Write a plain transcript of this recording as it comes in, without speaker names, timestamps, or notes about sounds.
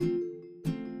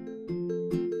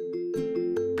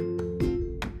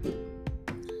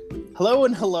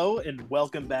Hello, and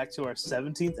welcome back to our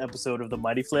 17th episode of the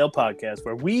Mighty Flail podcast,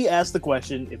 where we ask the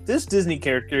question, if this Disney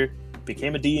character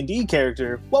became a D&D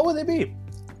character, what would they be?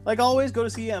 Like always, go to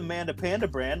see Amanda Panda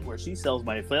brand, where she sells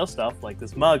Mighty Flail stuff, like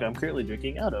this mug I'm currently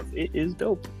drinking out of. It is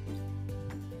dope.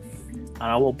 And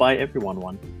I will buy everyone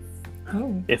one.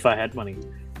 Oh. If I had money.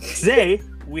 Today,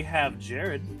 we have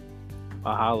Jared.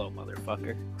 Mahalo,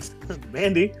 motherfucker.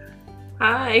 Mandy.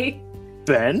 Hi.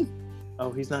 Ben.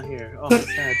 Oh, he's not here. Oh,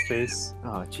 sad face.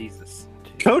 Oh, Jesus.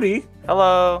 Cody.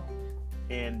 Hello.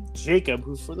 And Jacob,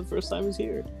 who for the first time is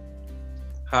here.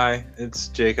 Hi, it's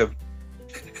Jacob.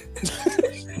 This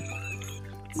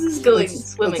is going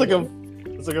swimming.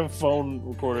 It's like a phone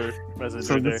recorder message.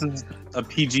 So right this there. is a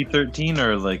PG-13,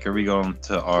 or like, are we going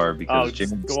to R? Because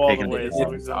Just James go all the taking way. it As long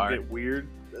to as it don't R. get weird.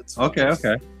 That's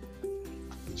Okay.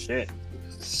 Shit.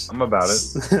 I'm about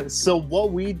it. So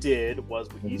what we did was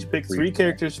we each picked 3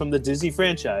 characters from the Disney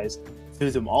franchise,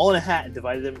 threw them all in a hat, and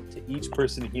divided them to each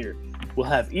person here. We'll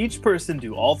have each person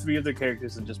do all 3 of their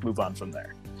characters and just move on from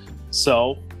there.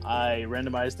 So I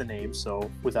randomized the names. So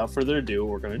without further ado,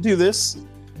 we're going to do this.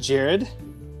 Jared,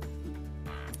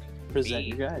 present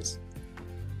you guys.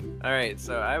 All right,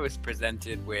 so I was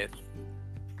presented with...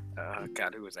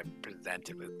 who was I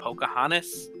presented with?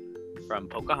 Pocahontas from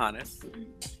Pocahontas.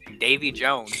 Davy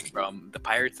Jones from the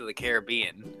Pirates of the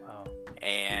Caribbean.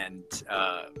 And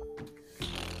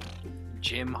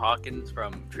Jim Hawkins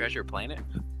from Treasure Planet.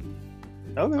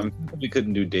 Okay. We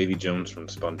couldn't do Davy Jones from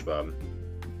SpongeBob.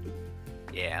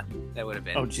 Yeah, that would have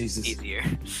been Jesus. easier.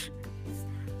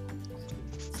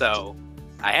 So,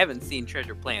 I haven't seen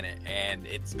Treasure Planet, and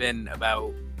it's been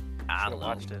about, I don't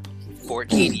know,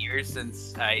 14 years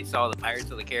since I saw the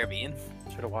Pirates of the Caribbean.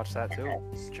 Should have watched that too,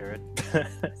 Jared.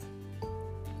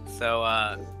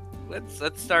 So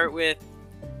let's start with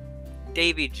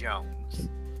Davy Jones.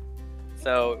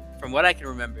 So from what I can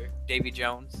remember, Davy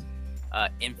Jones,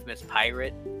 infamous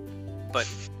pirate, but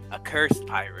a cursed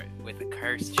pirate with a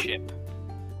cursed ship.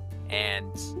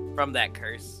 And from that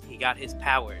curse, he got his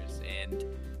powers. And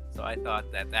so I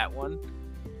thought that one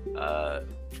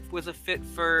was a fit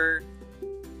for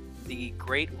the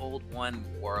Great Old One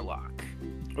Warlock.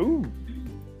 Ooh.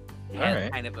 And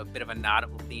Alright. kind of a bit of a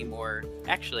nautical theme, or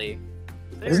actually,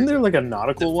 Isn't there like a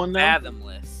nautical one now?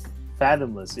 Fathomless.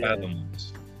 Fathomless, yeah.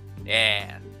 Fathomless.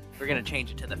 Yeah, we're gonna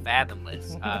change it to the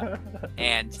Fathomless,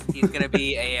 and he's gonna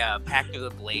be a Pact of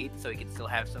the Blade, so he can still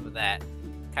have some of that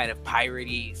kind of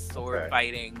piratey sword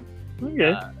fighting,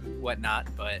 Okay. whatnot.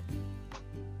 But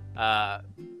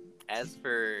as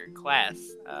for class,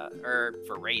 or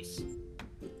for race,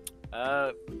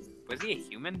 was he a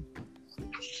human?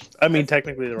 I mean,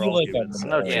 technically they're all like humans. that.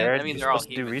 No, Yeah, Jared. I mean, you're they're all supposed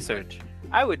to do humans, research.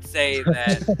 I would say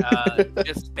that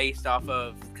just based off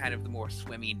of kind of the more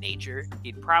swimmy nature,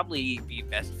 he'd probably be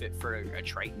best fit for a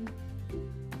Triton.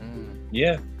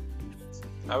 Yeah,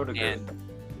 I would agree. And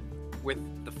with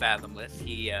the Fathomless,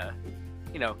 he,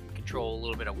 control a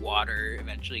little bit of water,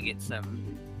 eventually get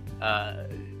some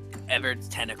Evert's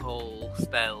tentacle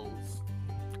spells.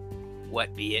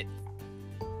 What be it?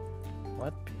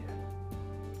 What?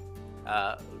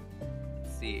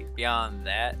 Let's see. Beyond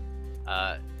that,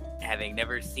 having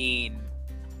never seen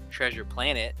Treasure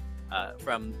Planet,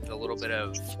 from the little bit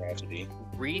of Tragedy.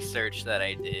 research that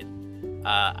I did,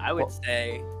 I would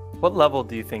say What level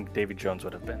do you think Davy Jones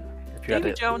would have been if you Davy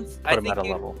had to Jones. put I him think at a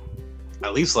he- level?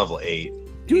 At least level 8.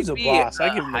 Dude's a he'd be boss. I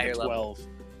a give him like higher a level. 12.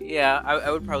 Yeah,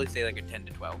 I would probably say like a 10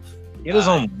 to 12. He had his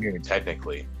own weird,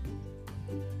 technically.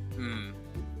 Hmm.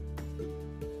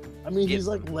 I mean, Yeah. he's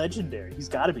like legendary. He's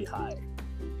got to be high.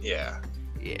 Yeah.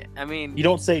 Yeah, I mean, You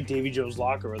don't say Davy Jones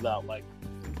Locker without like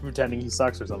pretending he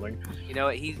sucks or something. you know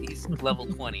what? He's level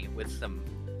 20 with some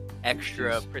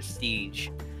extra prestige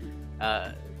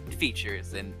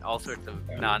features and all sorts of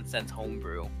nonsense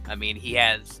homebrew. I mean, he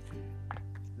has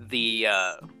his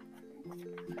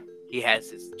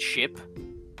ship.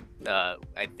 I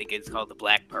think it's called the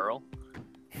Black Pearl.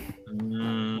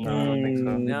 No, I don't think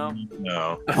so. No,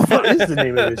 No. What is the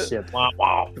name of his ship?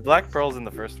 Wow. The Black Pearl's in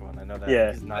the first one. I know that.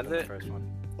 Yeah. He's not Is in the it? first one.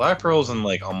 Black Pearl's in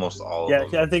like almost all Yeah,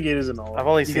 of them. I think it is in all. I've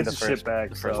only He seen gets the his first- ship back.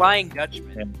 the So. first Flying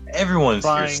Dutchman. And everyone's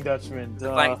Flying fierce. Dutchman.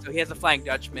 So he has a Flying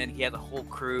Dutchman. He has a whole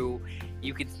crew.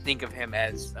 You could think of him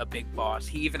as a big boss.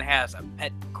 He even has a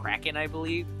pet kraken, I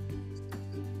believe. Is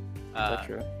that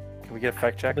true? Can we get a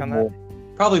fact check on that?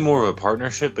 Probably more of a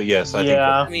partnership, but yes, I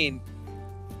Yeah. I mean,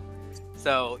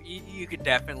 so you could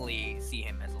definitely see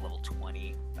him as a level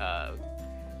 20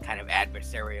 kind of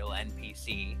adversarial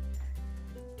NPC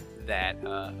that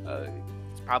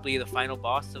is probably the final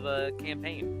boss of a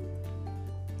campaign.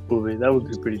 Movie. That would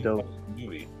be pretty dope.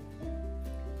 Movie.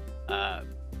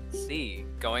 let's see.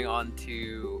 Going on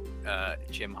to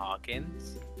Jim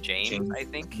Hawkins. James, I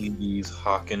think.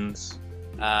 Hawkins.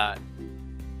 I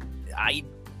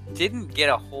didn't get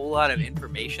a whole lot of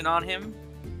information on him,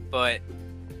 but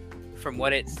from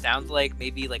what it sounds like,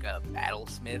 maybe like a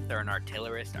battlesmith or an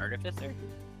artillerist artificer,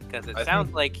 because it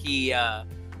sounds like he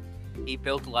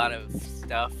built a lot of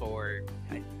stuff, or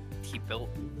he built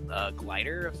a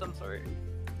glider of some sort.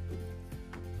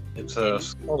 It's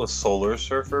called a solar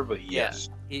surfer, but yes.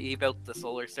 Yeah, he built the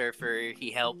solar surfer. He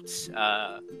helped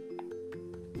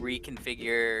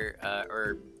reconfigure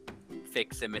or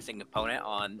fix a missing component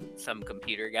on some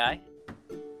computer guy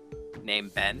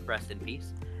named Ben. Rest in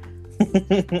peace.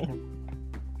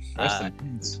 Rest in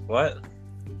peace. What?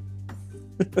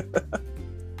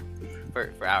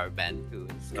 for our Ben, who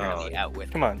is currently out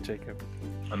with. Come on, Jacob.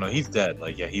 Oh no, he's dead.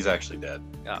 Like, yeah, he's actually dead.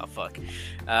 Oh fuck.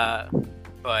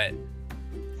 But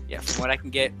yeah, from what I can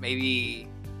get, maybe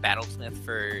Battlesmith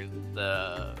for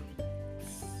the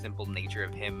simple nature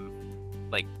of him,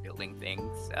 like building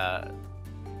things.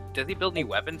 Does he build any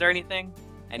weapons or anything?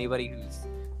 Anybody who's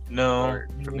No,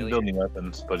 he familiar? didn't build any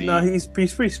weapons, but he's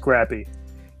pretty scrappy.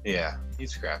 Yeah,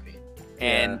 he's scrappy.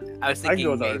 And I was I can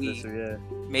go thinking with maybe Artificer,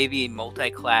 yeah. maybe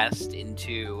multi-classed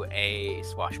into a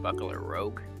swashbuckler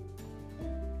rogue.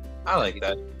 I like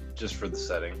that just for the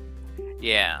setting.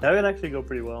 Yeah, That would actually go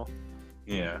pretty well.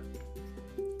 Yeah.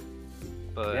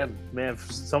 but Man,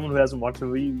 for someone who hasn't watched the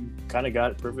movie, you kind of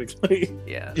got it perfectly.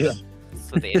 yeah, Yeah.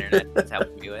 that's what the internet has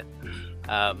helped me with.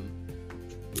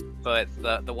 But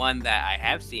the one that I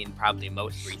have seen probably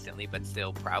most recently, but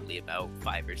still probably about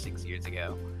 5 or 6 years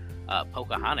ago,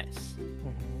 Pocahontas,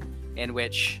 in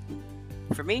which,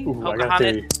 for me, Ooh, I gotta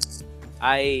tell you. Pocahontas,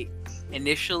 I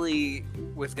initially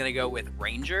was gonna go with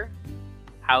Ranger.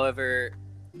 However,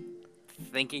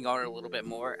 thinking on it a little bit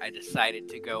more, I decided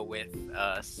to go with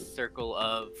Circle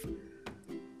of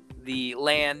the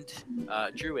Land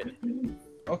Druid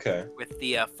Okay. with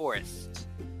the forest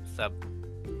sub.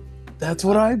 That's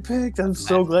what I picked. I'm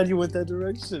so glad you went that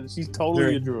direction. She's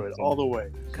totally a druid all the way.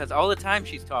 Because all the time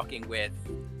she's talking with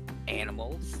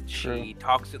animals. She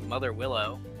talks with Mother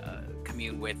Willow,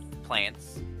 commune with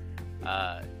plants.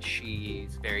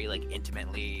 She's very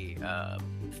intimately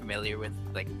familiar with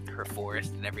her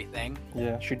forest and everything.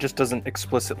 Yeah, she just doesn't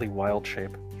explicitly wild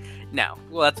shape. No,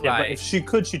 well that's Yeah, why. but if she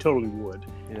could, she totally would.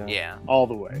 Yeah. All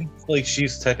the way. Like,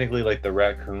 she's technically like the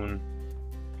raccoon.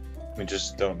 We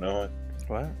just don't know it.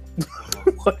 What?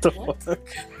 What the fuck?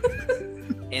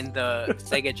 In the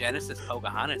Sega Genesis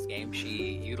Pocahontas game,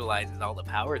 she utilizes all the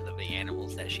powers of the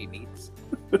animals that she meets.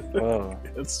 Whoa.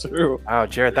 It's true. Wow,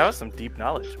 Jared, that was some deep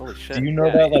knowledge. Holy shit. Do you know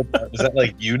that? Is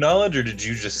that you knowledge, or did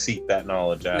you just seek that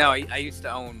knowledge out? No, I used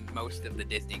to own most of the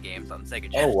Disney games on Sega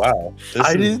Genesis. Oh wow.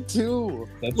 I did too.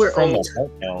 That's We're from old. the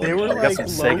heart calendar. They were I got some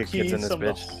Sega low-key kids in this some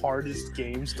of bitch. the hardest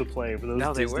games to play for those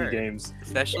No, they Disney were. games.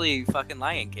 Especially fucking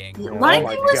Lion King. Lion Oh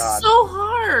my King was God. so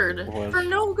hard It was. for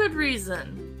no good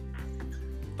reason.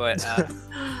 But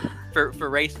for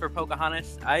race for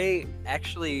Pocahontas, I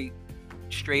actually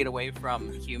strayed away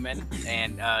from human,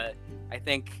 and I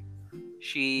think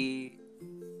she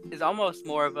is almost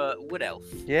more of a wood elf.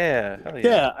 Yeah, hell yeah.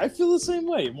 Yeah, I feel the same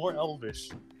way. More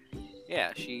elvish.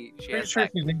 Yeah, she Pretty has sure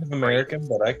that. she's Native American,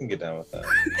 but I can get down with that.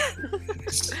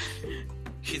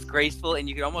 She's graceful, and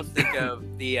you can almost think of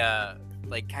the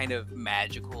kind of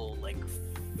magical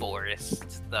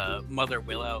forest. The Mother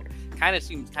Willow kind of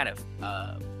seems kind of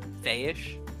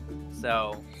fayish.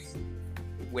 So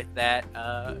with that,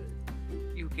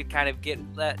 you could kind of get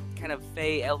that kind of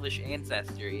fey elvish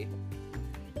ancestry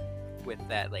with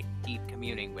that deep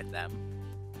communing with them.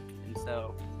 And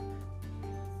so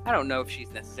I don't know if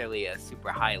she's necessarily a super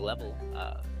high enough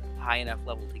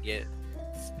level to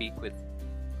speak with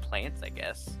plants, I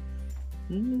guess.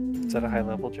 Is that a high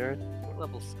level, Jared? What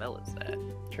level spell is that?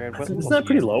 Jared, what Isn't level? that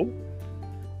pretty low?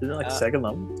 Isn't it second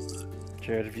level?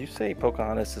 Jared, if you say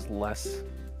Pocahontas is less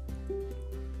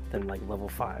than level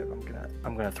 5,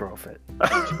 I'm gonna throw a fit.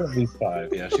 She's at least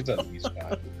 5. Yeah, she's at least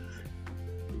 5.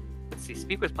 Let's see,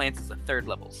 speak with plants is a 3rd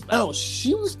level spell. Oh,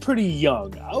 she was pretty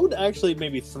young. I would actually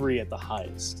maybe 3 at the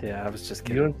highest. Yeah, I was just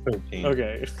You're kidding. 13.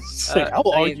 Okay.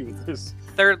 I'll I mean- argue with this.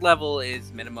 3rd level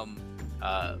is minimum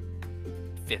 5th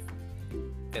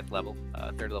level,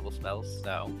 3rd level spells.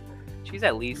 So she's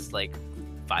at least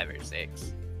 5 or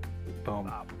 6. Boom.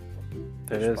 Wow.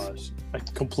 There it is. I She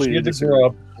completely had to disagree. grow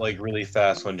up really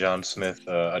fast when John Smith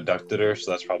abducted her,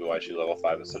 so that's probably why she's level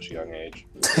 5 at such a young age.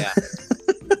 Yeah.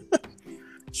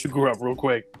 She grew up real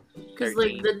quick. Because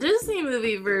 13. the Disney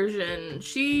movie version,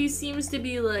 she seems to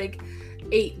be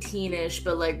 18-ish,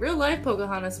 but like real life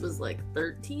Pocahontas was like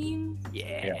 13.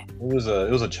 Yeah. It was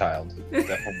a child.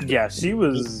 Definitely. Yeah, she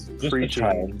was Just a preaching.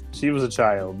 child. She was a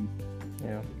child.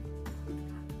 Yeah. It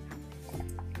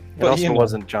But, also you know-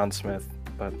 wasn't John Smith,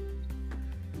 but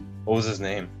What was his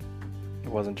name? it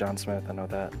wasn't John Smith. I know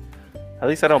that. At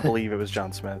least I don't believe it was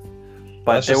John Smith.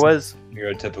 But That's there just- was You're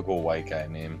a typical white guy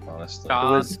name, honestly.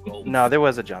 there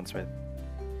was a John Smith.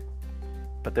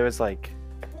 But there was like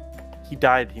he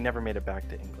died. He never made it back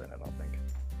to England. I don't think.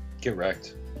 Get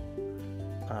wrecked.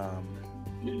 I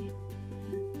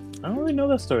don't really know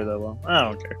that story that well. I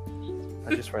don't care.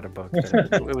 I just read a book.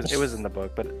 It was in the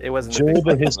book, but it wasn't. Joe, big the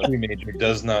part of the history major,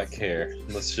 does not care.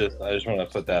 I just want to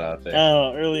put that out I there.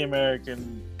 don't know. Early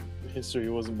American history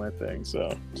wasn't my thing,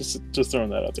 so just throwing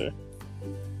that out there.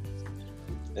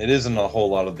 It isn't a whole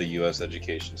lot of the U.S.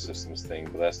 education system's thing,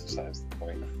 but that's besides the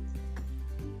point.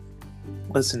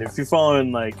 Listen, if you're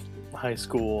following like high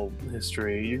school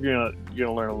history, you're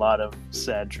gonna learn a lot of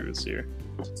sad truths here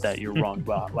that you're wrong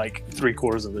about, like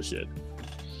 3/4 of the shit.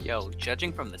 Yo,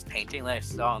 judging from this painting that I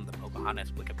saw on the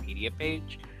Pocahontas Wikipedia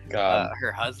page, God,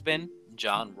 her husband,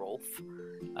 John Rolfe,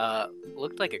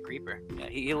 looked like a creeper. Yeah,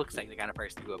 he looks like the kind of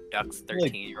person who abducts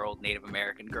 13-year-old Native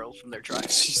American girls from their tribe.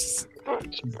 I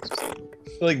feel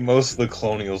like most of the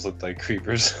colonials looked like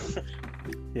creepers.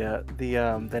 Yeah,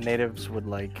 the natives would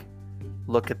like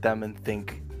look at them and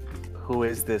think, "Who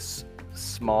is this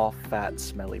small, fat,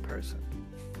 smelly person?"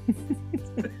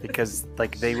 Because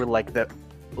like they were like the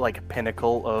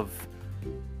pinnacle of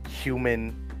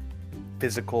human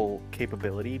physical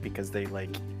capability because they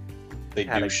like They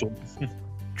had do a- shit.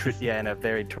 and a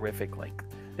very terrific like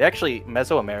they actually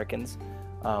Mesoamericans,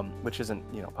 which isn't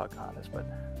Pocahontas, but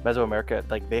Mesoamerica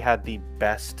like they had the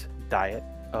best diet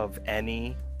of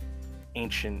any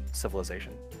ancient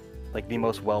civilization, like the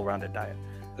most well-rounded diet.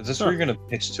 Is this where you're gonna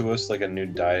pitch to us like a new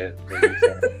diet?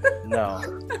 No,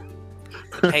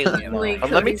 The paleo.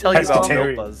 Like, let me Cody's tell you an about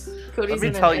Pescatarian. milpas. Cody's Let me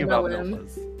in tell an you about MLM.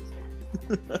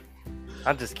 milpas.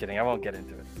 I'm just kidding. I won't get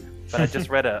into it. But I just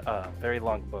read a very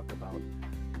long book about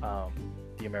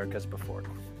the Americas before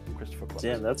Christopher Columbus.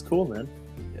 Damn, that's cool, man.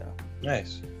 Yeah.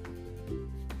 Nice.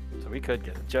 So we could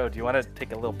get it. Joe, do you want to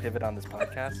take a little pivot on this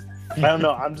podcast? I don't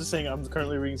know. I'm just saying I'm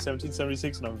currently reading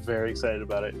 1776, and I'm very excited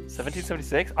about it.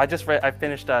 1776. I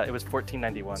finished. It was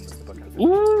 1491. Was the book I finished.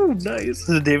 Ooh, nice. Is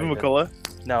it David Very good. McCullough?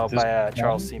 No, This- by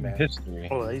Charles C. Mann. History.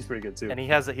 Oh, he's pretty good too. And he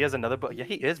has another book. Yeah,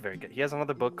 he is very good. He has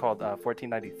another book called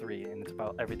 1493, and it's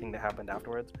about everything that happened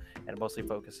afterwards, and it mostly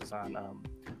focuses on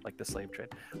like the slave trade.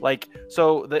 Like,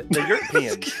 so the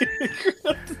Europeans,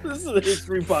 This is a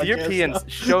history podcast. the Europeans now.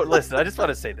 showed. Listen, I just want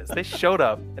to say this. They showed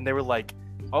up and they were like,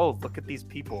 "Oh, look at these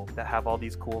people that have all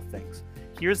these cool things.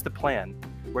 Here's the plan.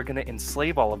 We're gonna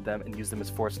enslave all of them and use them as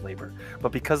forced labor."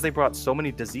 But because they brought so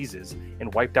many diseases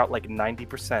and wiped out like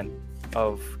 90%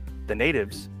 of the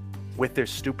natives with their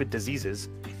stupid diseases,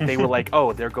 they were like,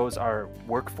 "Oh, there goes our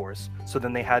workforce." So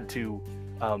then they had to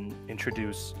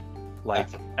introduce like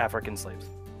African slaves.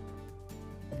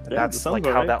 And Yeah, that that's sounds like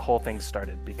about how right. that whole thing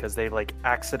started, because they like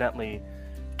accidentally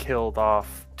killed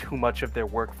off too much of their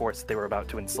workforce they were about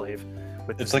to enslave.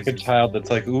 With It's like a diseases. child that's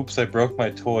like, "Oops, I broke my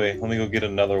toy. Let me go get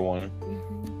another one."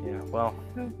 Yeah, well,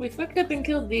 We fucked up and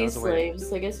killed these That was a way.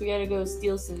 slaves. I guess we gotta go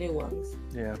steal some new ones.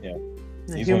 yeah. Yeah,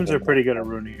 He's humans one are of them. pretty good at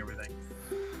ruining everything.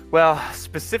 Well,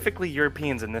 specifically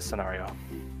Europeans in this scenario.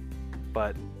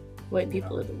 But White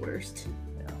people are the worst.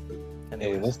 Hey,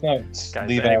 anyways, let's not guys,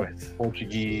 leave out anyways.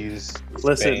 Portuguese.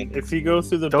 Listen, Spain. if you go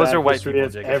through the Those back are white history people,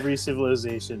 of Jacob. every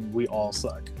civilization, we all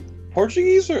suck.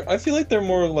 Portuguese are, I feel like they're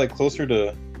more like closer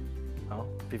to Oh,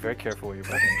 be very careful what you're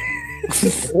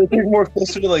writing. they're more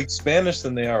closer to like Spanish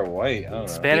than they are white. I don't know.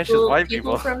 Spanish is white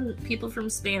people. People from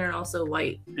Spain are also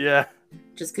white. Yeah.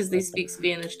 Just because they speak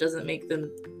Spanish doesn't make them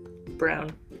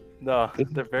brown. No,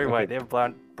 they're very Okay. white. They have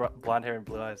blonde hair and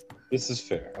blue eyes. This is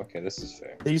fair. Okay, this is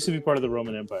fair. They used to be part of the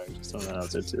Roman Empire. Just throwing that out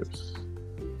there too.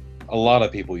 A lot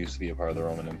of people used to be a part of the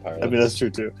Roman Empire. I mean, that's true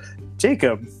too.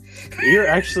 Jacob, you're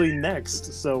actually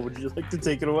next. So would you like to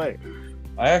take it away?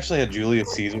 I actually had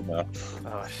Julius Caesar now.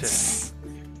 Oh shit.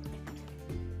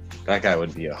 That guy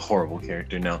would be a horrible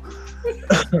character now.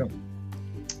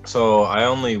 So I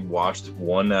only watched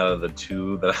one out of the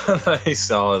two that I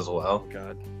saw as well.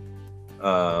 God.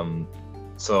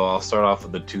 So I'll start off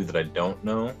with the two that I don't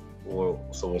know.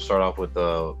 So we'll start off with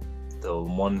the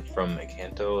one from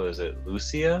Encanto. Is it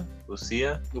Lucia?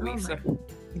 Louisa.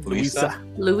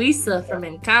 Luisa from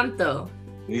Encanto.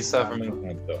 Lisa from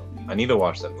Encanto. I need to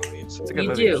watch that movie. It's so It's a good You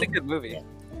movie. do. It's a good movie.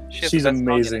 She has She's the best song in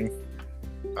it. amazing.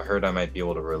 I heard I might be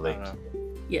able to I relate. don't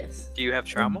know. Yes. Do you have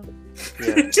trauma?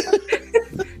 Yeah.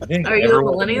 I think Are you a everyone-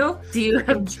 millennial? Do you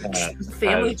have has-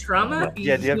 family has trauma?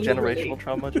 Yeah, do you have can relate. generational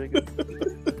trauma,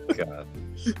 Jacob? God.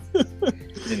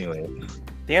 Anyway,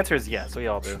 The answer is yes, we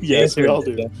all do. Yes, we all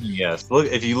do. Yes. Look,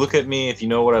 if you look at me, if you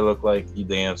know what I look like,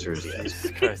 the answer is yes.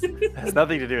 Jesus Christ. It has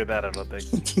nothing to do with that, I don't think.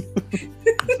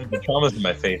 The trauma's in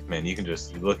my face, man. You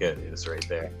look at it, it's right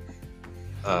there.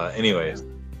 Anyways,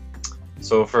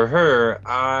 so for her,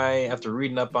 after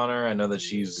reading up on her, I know that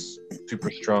she's super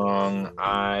strong.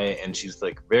 And she's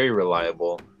like very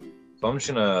reliable. So I'm just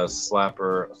gonna slap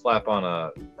on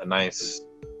a nice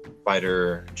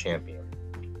fighter champion.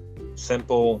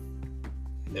 Simple.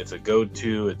 It's a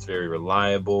go-to. It's very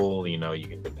reliable. You know, you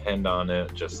can depend on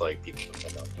it, just like people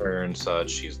depend on her and such.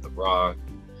 She's the rock.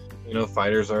 You know,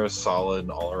 fighters are a solid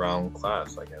all-around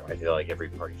class. Like, I feel like every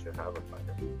party should have a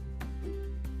fighter.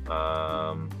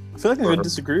 I feel like I would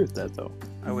disagree with that, though.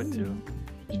 I would too.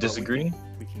 You disagree?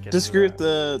 We can get Disagree into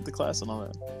with the class and all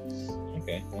that.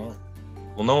 Okay.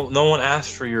 Well, no one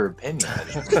asked for your opinion.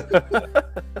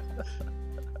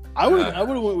 I would have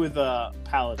went with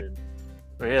Paladin.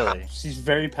 Really? She's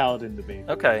very Paladin to me.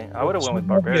 Okay, I would have went with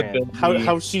Barbarian.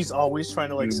 How she's always trying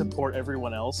to like support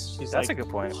everyone else. She's That's like a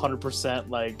good point. 100%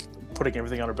 like putting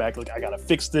everything on her back. Like, I gotta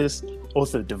fix this.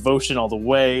 Oath of devotion all the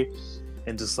way,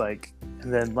 and just like,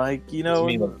 and then like, you know,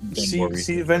 she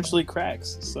eventually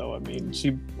cracks. So I mean,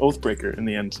 she Oathbreaker in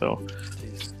the end. So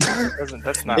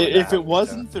That's not. if it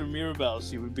wasn't for Mirabelle,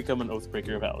 she would become an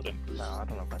Oathbreaker Paladin. No, I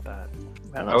don't know about that.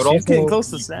 I would She's also getting close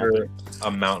to consider snapping.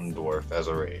 a mountain dwarf as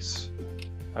a race.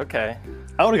 Okay.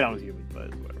 I would have gone with human,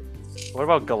 but whatever. What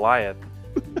about Goliath?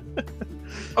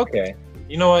 Okay.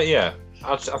 You know what? Yeah,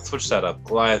 I'll switch that up.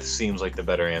 Goliath seems like the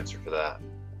better answer for that.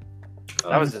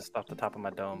 That was just off the top of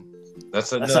my dome.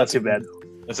 That's not too bad.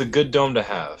 That's a good dome to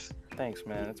have. Thanks,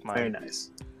 man. It's Very mine.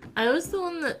 nice. I was the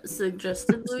one that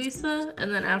suggested Louisa,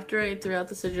 and then after I threw out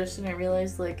the suggestion, I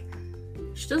realized like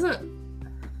she doesn't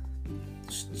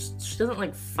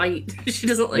like fight. She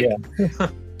doesn't like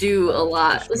do a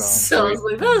lot. No. So I was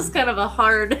like, that was kind of a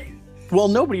hard. Well,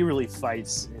 nobody really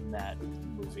fights in that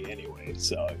movie anyway.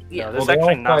 So Yeah. No, there's Well, they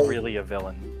actually all not fight- really a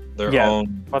villain. Their Yeah.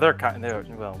 own. Well,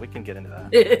 well, we can get into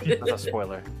that. That's a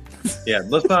spoiler. Yeah.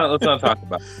 Let's not talk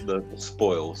about the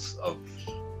spoils of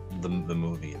the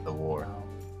movie, the war.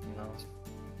 No.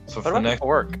 So What for about next the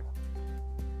orc?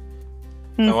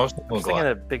 No, I'm sticking I'm with thinking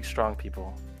Goliath. of big, strong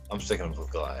people. I'm sticking with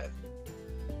Goliath.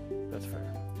 That's fair.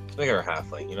 Let's make her a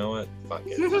halfling. You know what? Fuck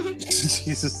it.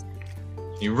 Jesus.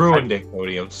 You ruined it,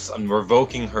 Cody. I'm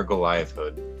revoking her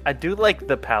Goliathhood. I do like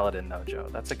the paladin though, Joe.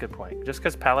 That's a good point. Just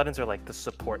because paladins are like the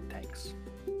support tanks.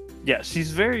 Yeah,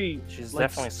 she's very. She's like,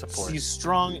 definitely support. She's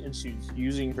strong and she's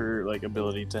using her like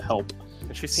ability to help.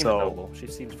 And she seems so- noble. She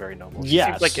seems very noble. She Yeah,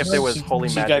 seems like if there was she's holy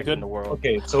got magic good- in the world.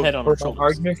 Okay, so Head on for her an shoulders.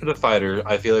 argument for the fighter,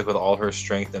 I feel like with all her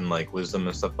strength and like wisdom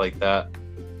and stuff like that,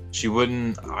 she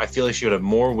wouldn't. I feel like she would have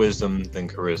more wisdom than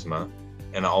charisma,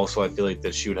 and also I feel like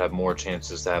that she would have more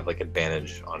chances to have like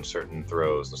advantage on certain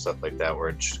throws and stuff like that, where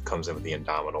it just comes in with the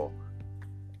indomitable.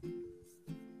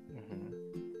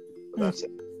 Mhm. But that's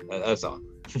it. That's all.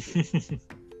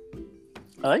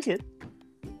 I like it.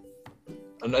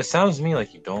 And it sounds to me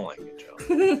like you don't like it, Joe.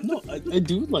 No, I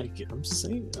do like it. I'm just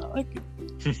saying, I like it.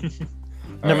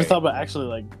 All Never right. thought about actually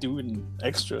like doing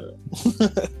extra.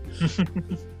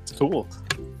 It's cool.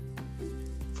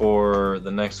 For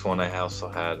the next one, I also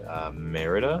had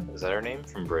Merida. Is that her name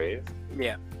from Brave?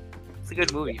 Yeah. It's a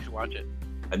good movie. You should watch it.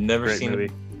 I've never Great seen movie.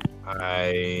 it.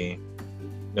 I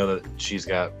know that she's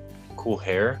got cool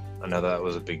hair. I know that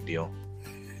was a big deal.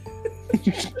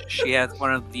 She has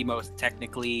one of the most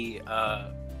technically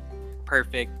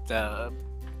perfect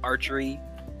archery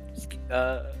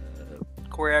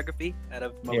choreography out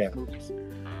of most Yeah. movies.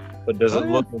 But does Oh, it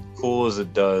yeah. look as cool as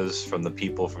it does from the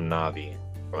people from Navi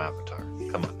from Avatar?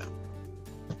 Come on now.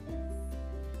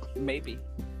 Maybe.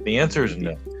 The answer is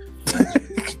no.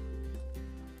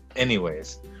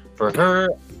 Anyways, for her,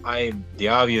 the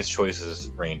obvious choice is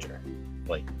Ranger.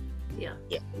 Like, Yeah.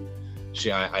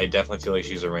 I definitely feel like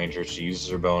she's a Ranger. She uses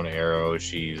her bow and arrow.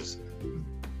 She's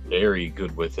very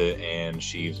good with it, and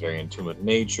she's very in tune with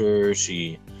nature.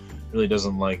 She really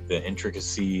doesn't like the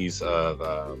intricacies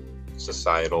of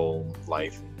societal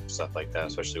life and stuff like that,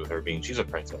 especially with her being, she's a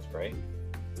princess, right?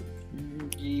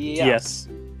 Yeah. Yes.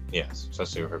 Yes,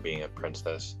 especially with her being a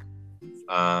princess.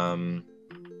 And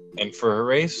for her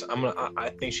race, I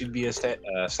think she'd be a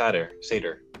satyr.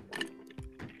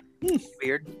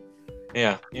 Weird.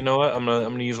 Yeah, you know what? I'm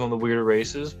gonna use one of the weirder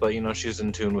races, but you know she's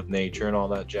in tune with nature and all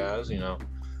that jazz. You know,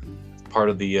 part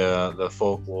of the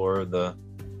folklore, the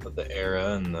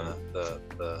era, and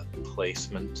the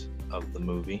placement of the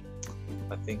movie,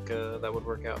 I think that would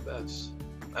work out best.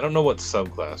 I don't know what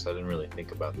subclass. I didn't really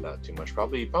think about that too much.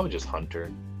 Probably just hunter.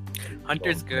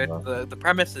 Hunter's good. The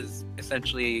premise is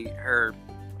essentially her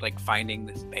like finding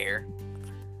this bear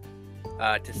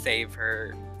to save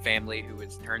her family who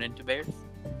was turned into bears.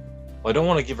 Well, I don't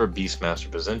want to give her Beastmaster,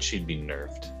 because then she'd be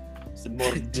nerfed.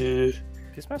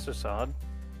 Beastmaster's solid.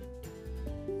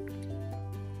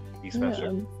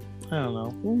 Beastmaster. I don't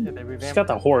know. Yeah, they She's revamped got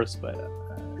the horse, but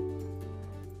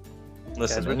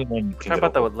Listen, Yeah, anyone can How get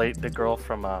about a- the girl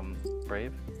from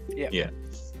Brave? Yeah. Okay.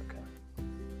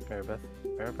 Maribeth?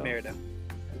 Merida.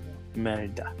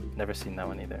 Merida. Never seen that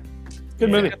one either. Good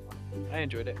Yeah. movie. I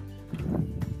enjoyed it.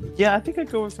 Yeah, I think I'd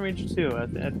go with Ranger too.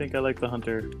 I think I like the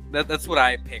hunter. That's what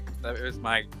I picked. That was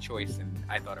my choice, and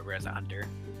I thought of her as a hunter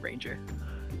ranger.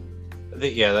 I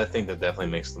think that definitely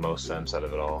makes the most sense out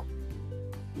of it all.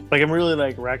 Like I'm really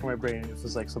like racking my brain if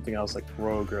it's like something else like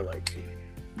rogue or like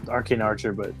arcane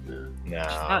archer, but No. Not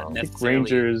I think necessarily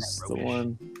Ranger is that the roguish.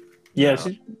 one. Yeah,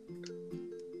 No.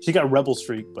 she got rebel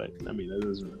streak, but I mean that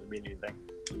doesn't really mean anything.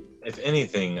 If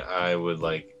anything, I would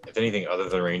like. If anything other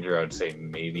than Ranger, I would say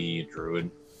maybe Druid.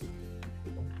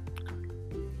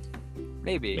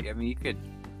 Maybe. I mean, you could.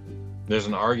 There's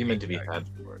an argument to be had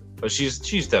for it, but she's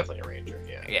definitely a Ranger.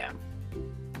 Yeah. Yeah.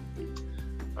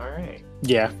 All right.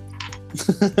 Yeah.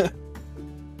 I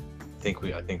think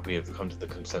we have come to the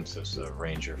consensus of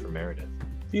Ranger for Meredith.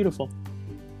 Beautiful.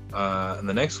 And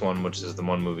the next one, which is the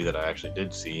one movie that I actually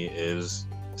did see, is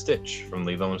Stitch from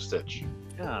Lilo and Stitch.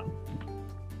 Yeah.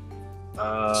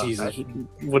 Jesus,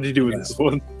 what did you do with this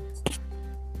one?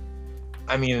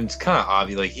 I mean, it's kind of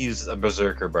obvious. Like he's a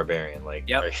berserker barbarian. Like,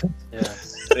 Yep. right? Yeah.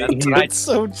 That's what I- That's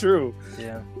so true.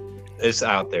 Yeah. It's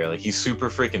out there. Like he's super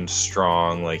freaking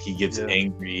strong. Like he gets Yeah.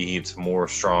 angry. He gets more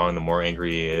strong the more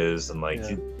angry he is, and like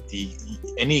Yeah.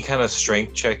 any kind of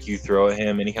strength check you throw at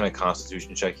him, any kind of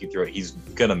constitution check you throw, he's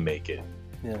gonna make it.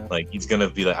 Yeah. Like he's gonna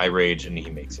be like, I rage, and he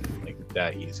makes it like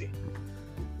that easy.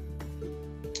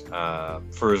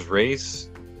 For his race,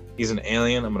 he's an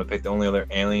alien. I'm gonna pick the only other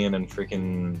alien in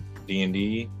freaking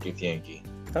D&D, Keith Yankee.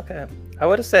 Okay. I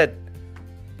would have said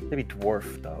maybe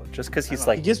dwarf though, just because he's He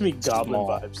like. gives me goblin small.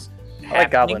 vibes. I like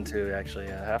Halfling? goblin too, actually.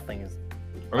 Yeah, halfling is.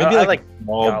 Or maybe I like, like a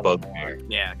small Goblin bugbear.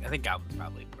 Yeah, I think Goblin's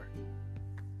probably more.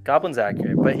 Goblin's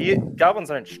accurate, but goblins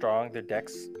aren't strong. They're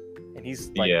dex, and he's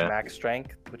like Yeah. max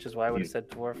strength, which is why I would have said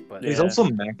dwarf. But He's Yeah. also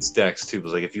max dex too.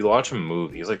 Because like if you watch him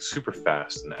move, he's like super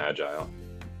fast and agile.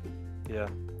 yeah,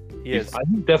 he He's, is. I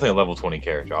think definitely a level 20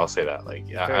 character. I'll say that. Like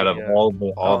Very, out of yeah. all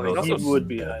Oh, those, he's He also- would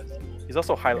be high level. He's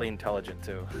also highly intelligent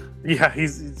too. Yeah,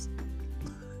 he's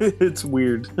it's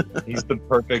weird. he's the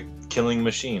perfect killing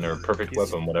machine or perfect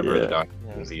He's- weapon, whatever yeah. the doctor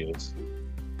Yeah. thinks he is.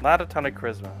 Not a ton of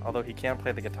charisma, although he can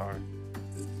play the guitar.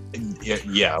 Yeah.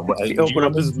 He opened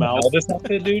up his mouth. This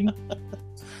outfit, dude.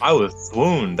 I was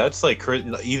swooned. That's like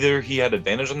either he had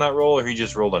advantage on that roll or he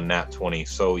just rolled a nat 20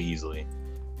 so easily.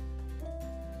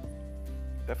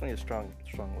 Definitely a strong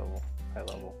level, high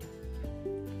level.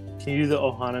 Can you do the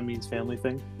Ohana means family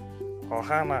thing?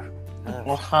 Ohana.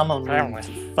 Ohana Family.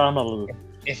 means family.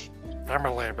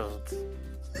 Family builds.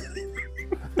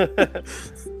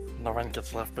 No one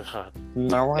gets left behind.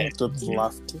 No one gets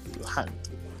left behind.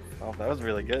 Oh, that was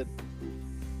really good.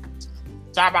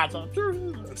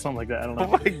 Something like that. I don't Oh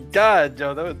know. my god,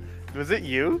 Joe, that was it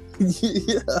you?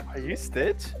 Yeah. Are you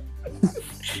Stitch?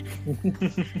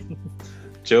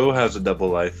 Joe has a double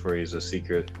life where he's a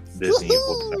secret Disney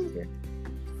voice actor.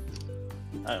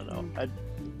 I don't know.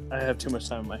 I have too much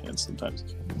time in my hands sometimes.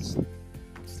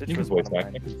 Stitch You can was one voice of act.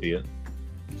 I mine. can see it.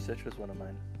 Stitch was one of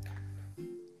mine.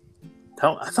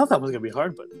 I thought that was gonna be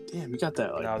hard, but damn, you got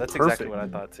that. Like, No, that's perfect. exactly what I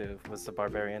thought too. Was the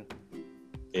barbarian?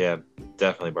 Yeah,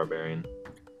 definitely barbarian.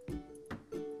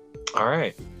 All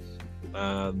right.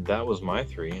 That was my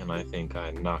 3, and I think I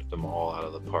knocked them all out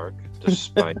of the park,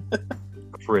 despite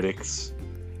critics,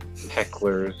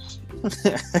 hecklers.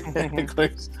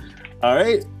 All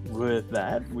right. With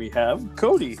that, we have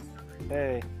Cody.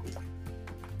 Hey.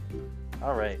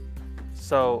 All right.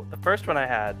 So the first one I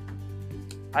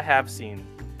have seen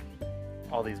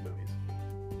all these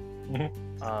movies.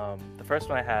 The first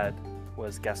one I had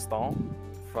was Gaston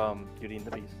from Beauty and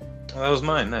the Beast, Oh, that was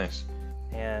mine. Nice.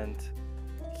 and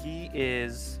he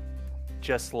is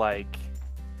just like,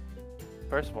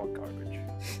 first of all, garbage.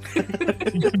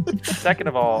 Second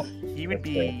of all, he would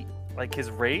be like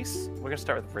his race. We're gonna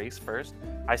start with race first.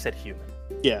 I said human.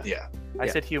 Yeah. Yeah. I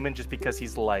Yeah. said human just because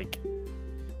he's like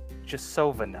just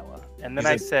so vanilla. And then He's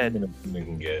I like said, human as human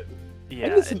can get. I yeah,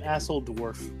 get some asshole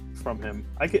dwarf from him.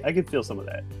 I could feel some of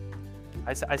that.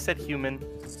 I said human,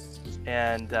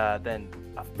 and then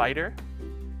a fighter,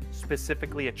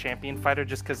 specifically a champion fighter,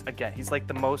 just because again, he's like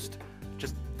the most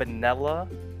just vanilla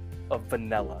of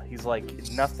vanilla. He's like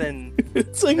nothing.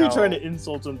 It's like you're trying to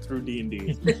insult him through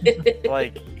D&D.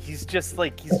 Like he's just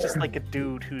like a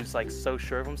dude who's like so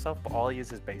sure of himself, but all he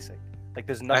is basic. Like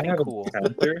there's nothing have a cool.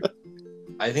 counter.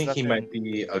 I think he might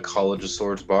be a College of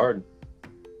Swords bard.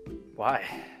 Why?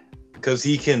 Because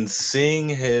he can sing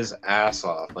his ass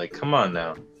off. Like, come on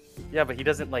now. Yeah, but he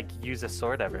doesn't like use a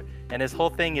sword ever. And his whole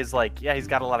thing is like, yeah, he's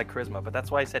got a lot of charisma, but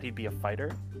that's why I said he'd be a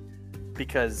fighter.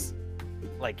 Because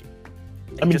like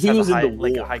I mean, just he has was a high, in the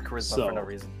like war, a high charisma so- for no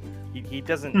reason. He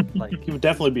doesn't like He would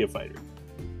definitely be a fighter.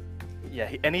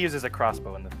 yeah, and he uses a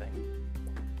crossbow in the thing.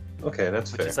 Okay,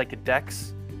 that's Which fair. is like a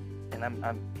dex, and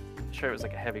I'm sure it was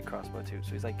like a heavy crossbow too.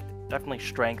 So he's like definitely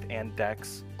strength and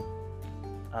dex.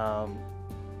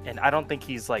 And I don't think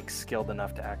he's like skilled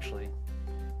enough to actually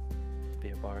be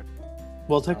a bard.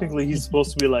 Well, technically, he's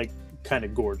supposed to be like kind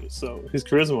of gorgeous, so his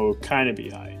charisma would kind of be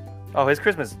high. Oh, his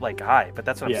charisma's like high, but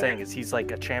that's what Yeah. I'm saying is he's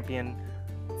like a champion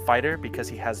fighter because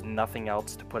he has nothing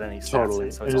else to put any stats Totally.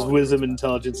 in. So And it's his all wisdom charisma. and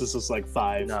intelligence is just like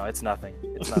 5. No, it's nothing.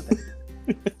 It's nothing.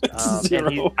 It's And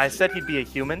zero. I said he'd be a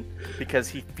human because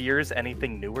he fears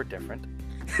anything new or different,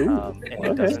 Ooh, and he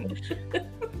okay. doesn't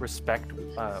respect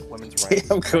women's rights.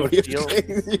 Damn, Cody. I feel,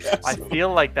 I feel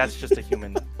like that's just a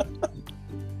human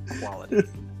quality.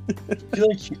 I feel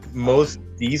like most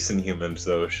decent humans,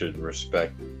 though, should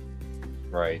respect.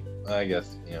 Right. I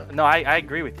guess, you know. No, I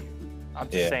agree with you. I'm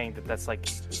just Yeah. saying that that's like,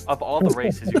 of all the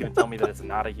races, you're gonna tell me that it's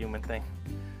not a human thing.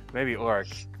 Maybe orc.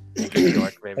 It could be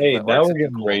orc, maybe. Hey, but now orcs we're are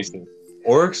getting cool. racist.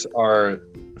 Orcs are.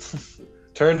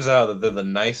 Turns out that they're the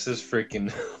nicest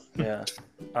freaking. Yeah.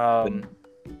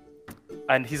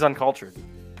 And he's uncultured.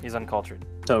 He's uncultured.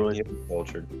 Totally.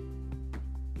 cultured.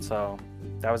 So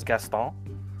that was Gaston,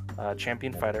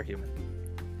 champion fighter human.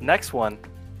 Next one,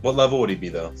 What level would he be,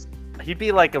 though? he'd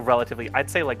be like a relatively, I'd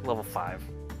say like level 5.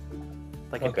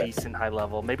 Like Okay. a decent high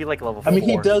level, maybe like level 4. I mean,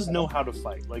 he does know how to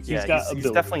fight. Like, Yeah, he's got he's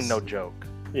abilities. definitely no joke.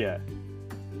 Yeah.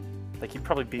 Like he'd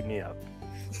probably beat me up,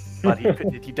 but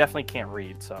he definitely can't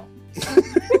read, so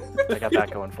I got that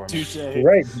going for me. Touche. You're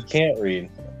right, he can't read.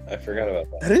 I forgot about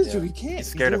that. That is Yeah. true. He can't. He's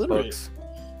scared of illiterate. books.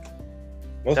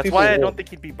 Most That's people why I will. don't think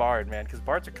he'd be bard, man, because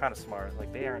bards are kind of smart.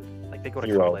 Like they aren't, like they go to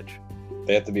You're right. college.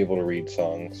 They have to be able to read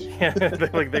songs. Yeah,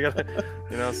 like they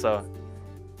gotta, so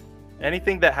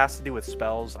anything that has to do with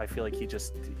spells, I feel like he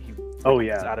Oh, is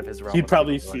yeah. out of his realm. He'd of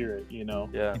probably capability. fear it, you know?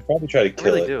 Yeah, He'd probably try to I kill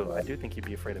really it. do. I do think he'd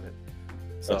be afraid of it.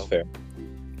 So, That's fair.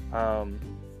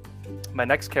 My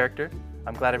next character,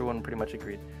 I'm glad everyone pretty much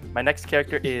agreed. My next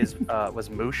character was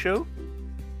Mushu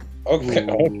Okay,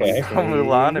 okay. from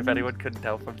Mulan, if anyone couldn't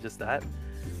tell from just that.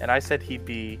 And I said he'd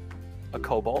be a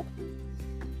kobold.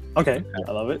 Okay.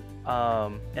 I love it.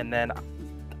 And then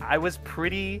I was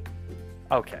pretty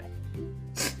okay.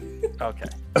 Okay.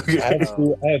 Okay.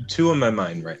 I have two in my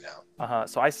mind right now.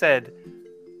 So I said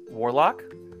warlock.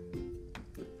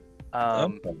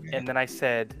 Okay. And then I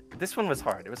said this one was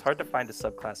hard. It was hard to find a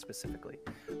subclass specifically,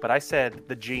 but I said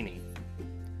the genie.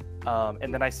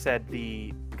 And then I said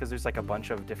because there's like a bunch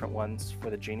of different ones for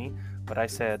the genie, but I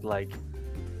said like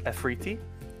Efriti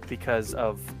because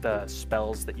of the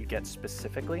spells that you get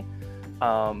specifically,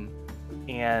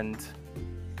 and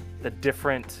the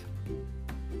different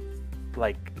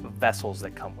like vessels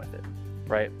that come with it,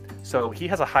 right? So he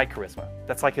has a high charisma.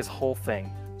 That's like his whole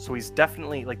thing. So he's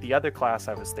definitely like the other class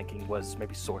I was thinking was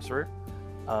maybe sorcerer,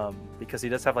 because he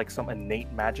does have like some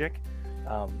innate magic,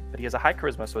 but he has a high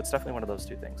charisma, so it's definitely one of those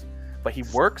two things. But he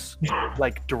works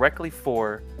like directly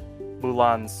for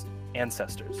Mulan's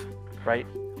ancestors, right?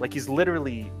 Like he's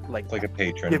literally like Like a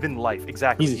patron. given life.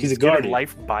 Exactly. He's a given guardian.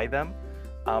 life by them,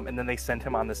 and then they send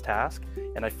him on this task.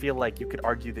 And I feel like you could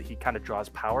argue that he kind of draws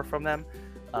power from them,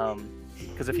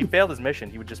 because if he failed his mission,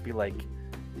 he would just be like,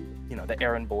 the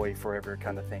errand boy forever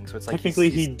kind of thing. So it's like Technically,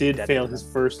 he's he did dead fail to his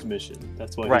them. first mission.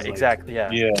 That's why. Right. He's like, Exactly. Yeah.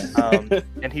 Yeah.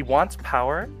 And he wants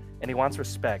power and he wants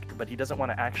respect, but he doesn't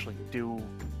want to actually do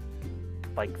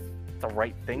like the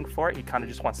right thing for it. He kind of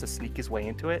just wants to sneak his way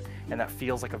into it, and that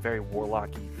feels like a very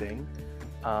warlocky thing.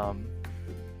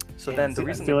 So then the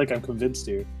reason I feel like I'm convinced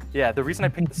here. Yeah, the reason I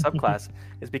picked the subclass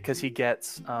is because he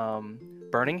gets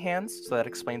burning hands, so that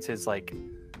explains his like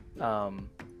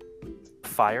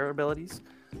fire abilities.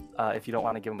 If you don't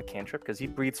want to give him a cantrip, because he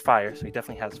breathes fire, so he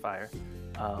definitely has fire.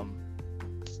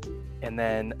 And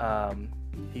then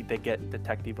they get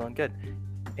detect evil and good,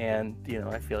 and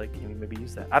I feel like he maybe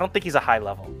use that. I don't think he's a high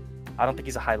level. I don't think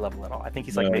he's a high level at all. I think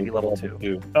he's like No, maybe he's level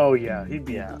 2. Oh yeah, he'd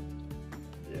be. Yeah.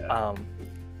 Yeah.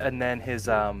 And then his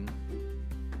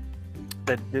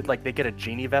they get a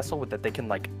genie vessel with that they can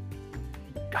like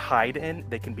hide in,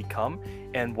 they can become,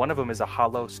 and one of them is a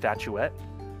hollow statuette.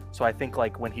 So I think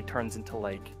like when he turns into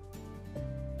like,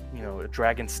 you know, a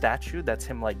dragon statue, that's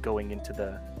him like going into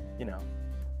the, you know,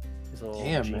 his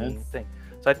little genie thing.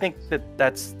 So I think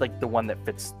that's like the one that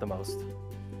fits the most.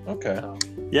 Okay. So,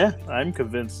 Yeah, I'm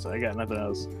convinced. I got nothing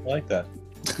else. I like that.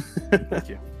 thank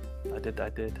you. I did. I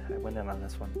went in on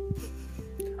this one.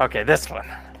 Okay, this one.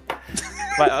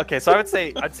 But okay, so I'd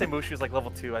say Mushu's like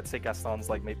level 2. I'd say Gaston's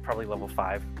like maybe probably level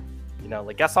 5. You know,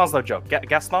 like Gaston's no joke.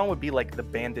 Gaston would be like the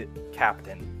bandit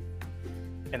captain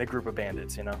in a group of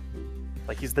bandits. You know,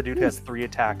 like he's the dude who has 3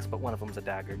 attacks, but one of them's a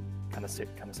dagger kind of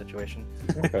situation.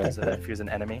 Okay. If he was an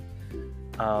enemy.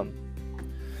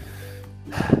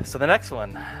 So the next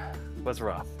one was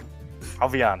rough. I'll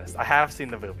be honest. I have seen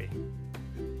the movie.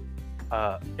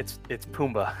 It's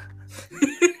Pumbaa.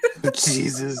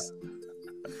 Jesus.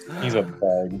 He's a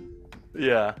bag.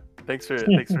 Yeah. Thanks for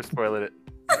spoiling it.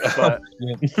 But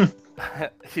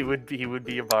he would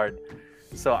be a bard.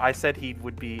 So I said he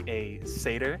would be a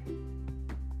satyr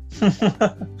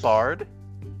bard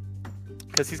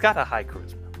because he's got a high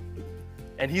charisma.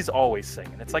 And he's always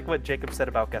singing. It's like what Jacob said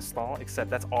about Gaston, except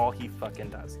that's all he fucking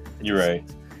does. You're right.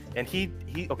 Sings. And he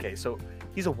okay, so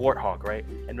he's a warthog, right?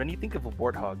 And when you think of a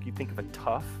warthog, you think of a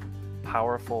tough,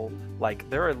 powerful, like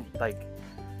there are like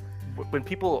when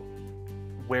people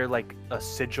wear like a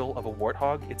sigil of a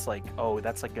warthog, it's like, oh,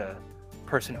 that's like a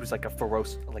person who's like a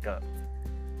ferocious, like a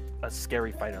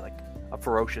scary fighter, like a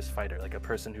ferocious fighter, like a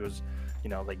person who's, you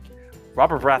know, like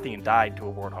Robert Baratheon died to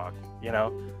a warthog, you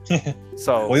know?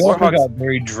 So We also got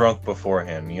very drunk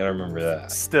beforehand. You gotta remember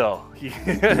that. Still,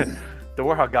 the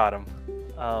warthog got him.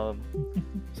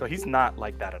 So he's not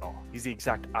like that at all. He's the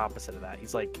exact opposite of that.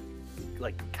 He's like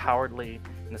cowardly,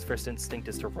 and his first instinct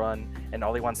is to run, and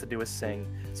all he wants to do is sing.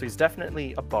 So he's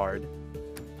definitely a bard.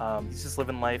 He's just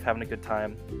living life, having a good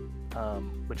time,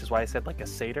 which is why I said like a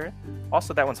satyr.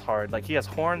 Also, that one's hard. Like he has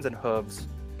horns and hooves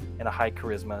and a high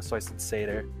charisma, so I said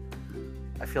satyr.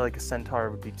 I feel like a centaur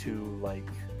would be too like.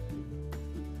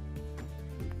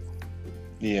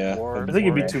 Yeah. I think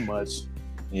it'd be too much.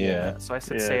 Yeah. So I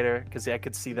said satyr because I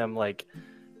could see them like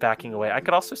backing away. I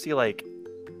could also see like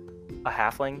a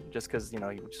halfling just because, you know,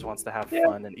 he just wants to have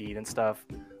fun and eat and stuff.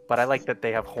 But I like that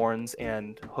they have horns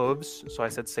and hooves, so I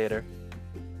said satyr.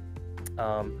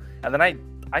 And then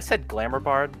I said glamour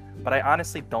bard, but I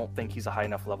honestly don't think he's a high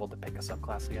enough level to pick a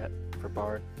subclass yet for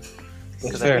bard.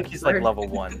 Because I think he's like level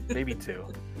 1, maybe 2.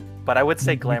 But I would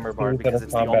say glamour bard because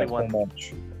it's the only one.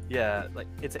 Yeah, like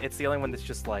it's the only one that's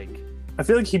just like. I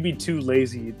feel like he'd be too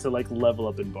lazy to like level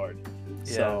up in bard.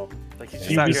 Yeah, So like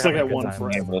he'd be stuck at 1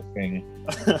 forever.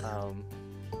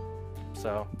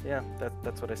 So yeah,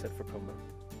 that's what I said for Pumbaa.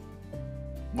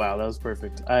 Wow, that was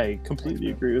perfect. I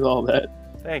completely agree with all that.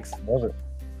 Thanks. Love it.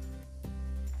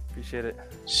 Appreciate it.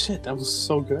 Shit, that was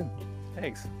so good.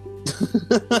 Thanks.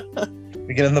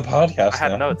 We get in the podcast.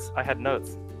 I had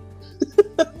notes.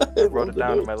 I wrote it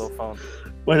down on my little phone.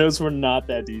 My notes were not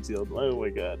that detailed. Oh my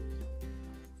god.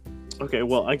 Okay,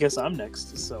 well, I guess I'm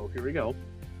next. So here we go.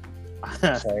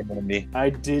 Sorry, Mandy.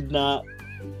 I did not.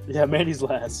 Yeah, Mandy's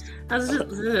last. I was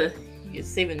just, you're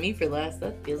saving me for last.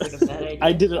 That feels like a bad idea.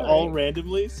 I did it all Sorry.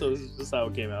 randomly, so this is just how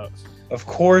it came out. Of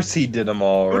course he did them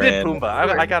all. Who did random.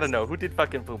 Pumbaa? I gotta know. Who did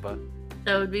fucking Pumbaa?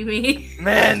 That would be me.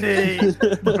 Mandy!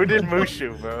 Who did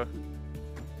Mushu, bro?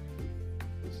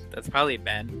 That's probably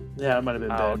Ben. Yeah, it might have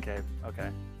been Oh, Ben. okay.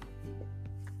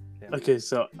 Okay,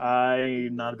 so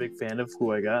I'm not a big fan of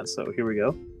who I got, so here we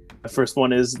go. The first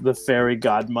one is the fairy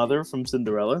godmother from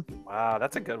Cinderella. Wow,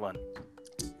 that's a good one.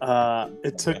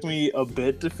 It took me a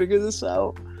bit to figure this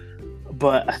out,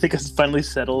 but I think I finally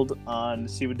settled on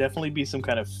she would definitely be some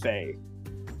kind of fae.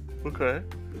 Okay.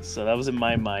 So that was in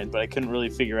my mind, but I couldn't really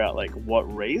figure out like what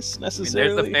race I mean,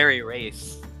 necessarily. there's the fairy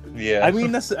race. Yeah. I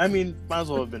mean, might as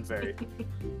well have been fairy.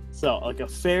 So like a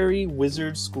fairy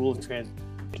wizard school of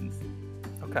transmutation.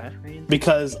 Okay.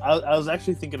 Because I was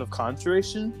actually thinking of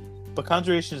conjuration, but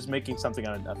conjuration is making something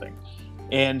out of nothing,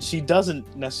 and she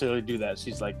doesn't necessarily do that.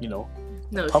 She's like, you know,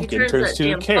 No, pumpkin she turns to a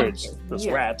damn carriage. pumpkin. Those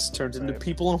Yeah. rats turns into Right.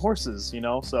 people and horses. You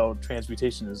know, so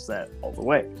transmutation is that all the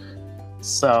way.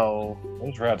 So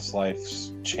Those rats'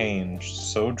 lives changed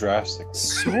so drastically.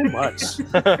 so much.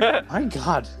 My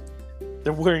God,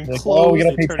 they're wearing Like, clothes. oh, we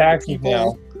gotta they pay turn into taxes people.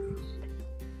 now.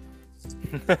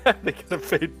 They gotta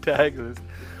pay taxes.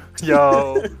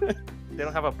 Yo, they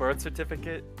don't have a birth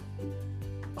certificate.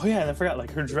 Oh yeah, and I forgot. Like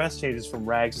her dress changes from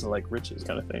rags to like riches,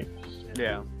 kind of thing.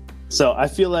 Yeah. So I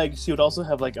feel like she would also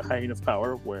have like a high enough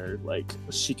power where like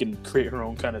she can create her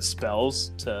own kind of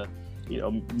spells to, you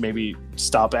know, maybe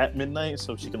stop at midnight,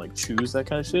 so she can like choose that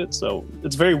kind of shit. So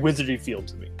it's very wizardy feel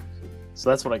to me. So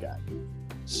that's what I got.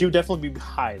 she would definitely be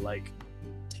high, like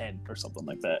 10 or something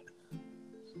like that.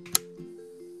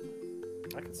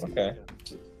 I can see Okay.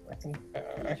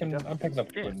 that. I'm picking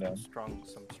up the Yeah, foot now.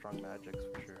 some strong magics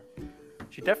for sure.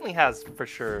 She definitely has for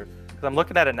sure. Because I'm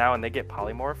looking at it now, and they get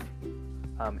polymorph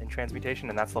in transmutation,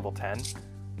 and that's level 10.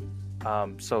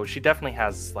 So she definitely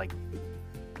has like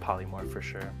polymorph for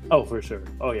sure. Oh, for sure.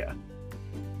 Oh yeah.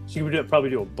 She would probably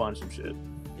do a bunch of shit.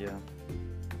 Yeah.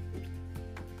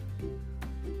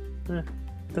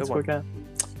 That's one. what I got.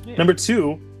 Yeah. Number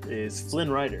 2 is Flynn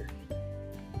Rider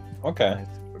Okay.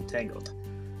 from Tangled.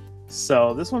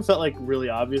 So this one felt like really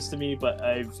obvious to me, but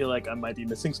I feel like I might be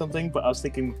missing something. But I was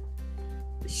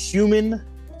human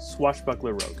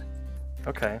swashbuckler rogue.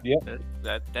 Okay.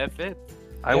 That fits.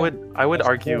 I Yeah, would that's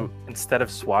argue cool. instead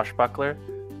of swashbuckler,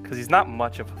 because he's not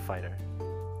much of a fighter.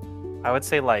 I would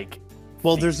say like.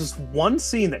 Well, thief, there's this one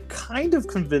scene that kind of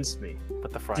convinced me.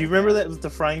 But the frying Do you remember pan. that with the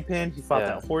frying pan? He fought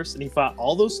Yeah. that horse, and he fought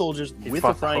all those soldiers He with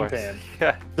fought the frying horse. pan.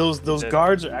 Yeah. Those did.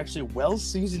 guards are actually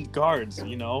well-seasoned guards,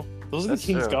 you know? Those are That's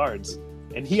the king's true. guards.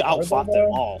 And he outfought them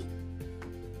all.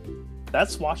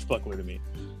 That's swashbuckler to me.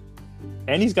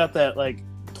 And he's got that, like,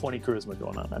 20 charisma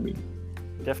going on. I mean,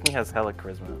 Definitely has hella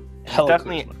charisma. hella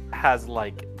Definitely charisma. has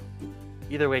like.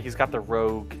 Either way, he's got the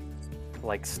rogue,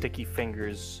 like sticky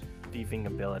fingers thieving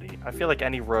ability. I feel like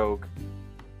any rogue,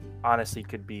 honestly,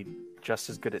 could be just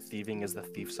as good at thieving as the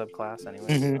thief subclass. Anyway,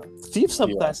 Mhm. so Thief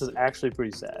subclass is actually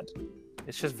pretty sad.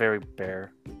 it's just very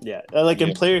bare. Yeah, like in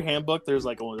Yeah. Player Handbook, there's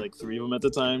like only like 3 of them at the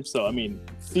time. So I mean,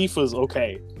 Thief was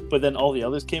okay, but then all the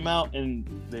others came out and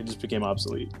they just became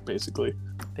obsolete, basically.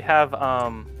 They have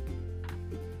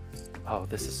Oh,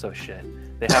 this is so shit.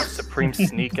 They have Supreme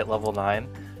Sneak at level 9.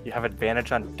 You have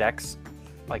advantage on dex,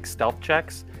 like stealth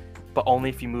checks, but only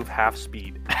if you move half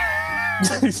speed.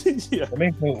 Yeah. That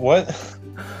makes me what?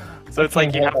 So it's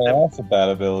like you have to. That's a bad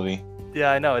ability.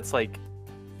 Yeah, I know. It's like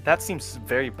that seems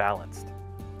very balanced.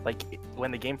 Like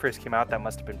when the game first came out, that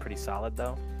must have been pretty solid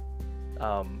though.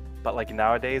 But like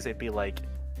nowadays, it'd be like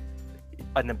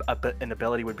an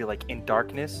ability would be like in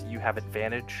darkness, you have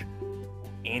advantage,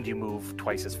 and you move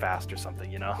twice as fast or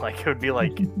something. You know, like it would be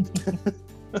like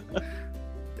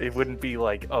it wouldn't be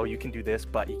like, oh, you can do this,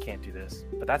 but you can't do this.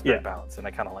 But that's very Yeah. balanced, and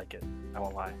I kind of like it. I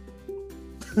won't lie.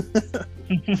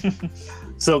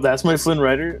 So that's my Flynn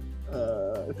Rider.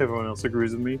 If everyone else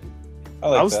agrees with me, I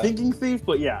I was that. thinking Thief,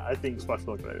 but yeah, I think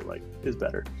Swashbuckler like is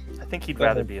better. I think he'd Go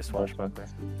rather ahead. be a swashbuckler.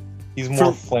 He's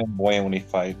more For- flamboyant when he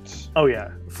fights. Oh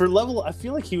yeah, for level, I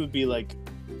feel like he would be like.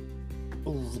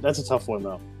 Ooh, that's a tough one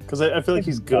though, because I feel like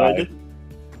he's good,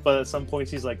 but at some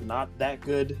points he's like not that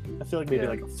good. I feel like maybe Yeah.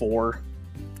 like a 4.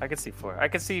 I could see 4. I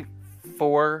could see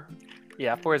 4.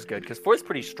 Yeah, 4 is good because 4 is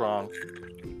pretty strong.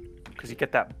 Because you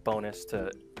get that bonus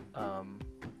to.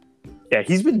 Yeah,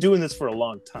 he's been doing this for a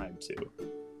long time too,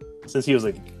 since he was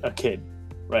like a kid,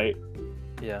 right?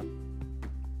 Yeah.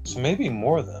 So maybe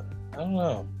more than. I don't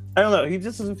know. I don't know. He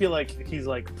just doesn't feel like he's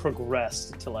like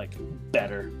progressed to like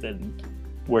better than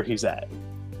where he's at.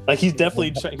 Like he's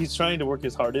definitely he's trying to work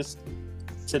his hardest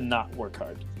to not work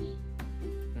hard.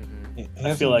 Mhm. He I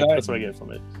hasn't feel like died that's what I get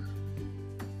from it.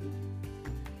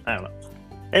 I don't know.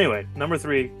 Anyway, number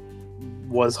 3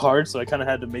 was hard, so I kind of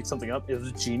had to make something up. It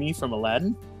was Genie from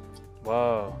Aladdin.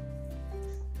 Whoa.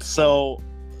 So,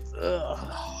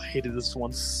 I hated this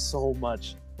one so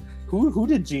much. Who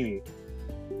did Genie?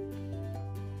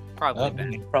 Probably Not Ben.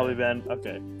 me. Probably Ben.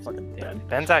 Okay, fucking Yeah, Ben.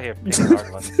 Ben's out here picking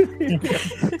hard ones.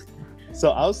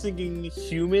 So I was thinking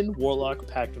human warlock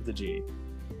pact of the genie.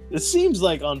 It seems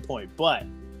like on point, but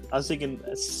I was thinking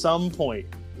at some point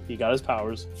he got his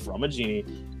powers from a genie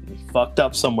and he fucked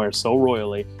up somewhere so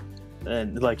royally,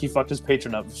 and like he fucked his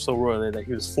patron up so royally that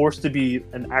he was forced to be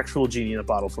an actual genie in a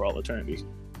bottle for all eternity.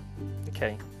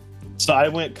 Okay. So I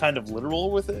went kind of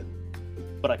literal with it,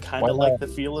 but I kind Why of like not? the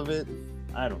feel of it.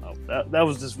 I don't know. That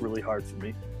was just really hard for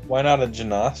me. Why not a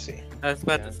Genasi? I was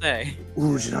about Yeah. to say.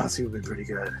 Ooh, Genasi would be pretty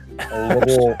good. A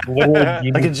little Like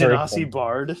a person. Genasi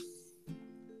bard.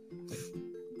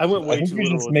 I went I way think too you're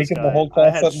little just with this making the guy. whole I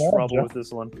class had up now, trouble Jeff. with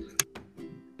this one.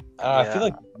 I Yeah. feel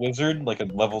like wizard, like a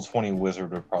level 20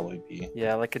 wizard would probably be,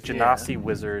 Yeah, like a Genasi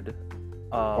wizard.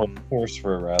 or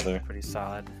sorcerer rather, Pretty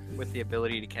solid. With the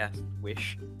ability to cast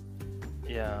Wish.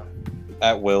 Yeah.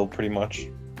 at will, pretty much.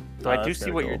 So I do that's see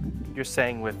kinda what cool. you're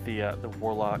saying with the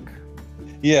warlock,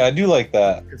 Yeah, I do like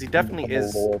that. because he definitely From a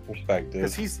is. lore Because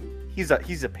perspective.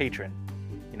 he's a patron,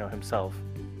 you know, himself.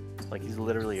 Like he's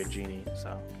literally a genie.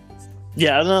 So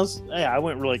Yeah, and I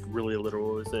went really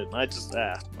literal with it. I just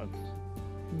I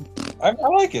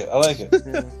like it. I like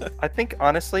it. I think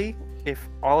honestly, if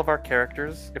all of our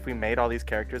characters, if we made all these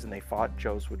characters and they fought,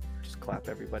 Joe's would just clap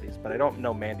everybody's. But I don't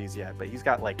know Mandy's yet, but he's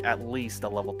got like at least a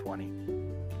level 20.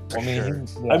 For I mean,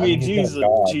 sure. I mean, he's Genie's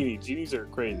got God. Genies are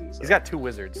crazy. So. He's got 2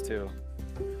 wizards too.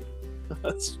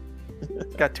 That's-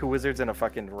 He's got 2 wizards and a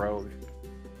fucking rogue.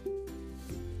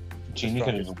 Genie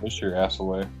could just wish your ass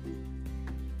away.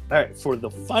 All right, for the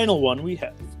final one, we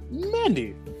have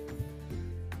Mandy.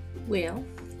 Well,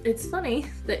 it's funny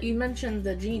that you mentioned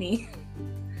the genie,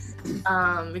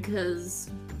 because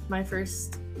my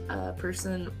first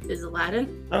person is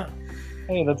Aladdin.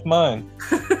 Hey, that's mine.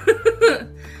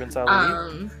 Prince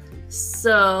Ali.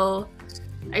 So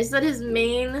I said his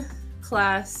main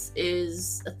class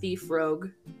is a thief rogue.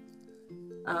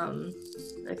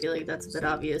 I feel like that's a bit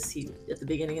obvious. He at the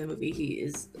beginning of the movie, he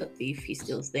is a thief. He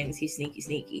steals things. He's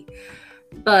sneaky.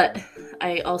 But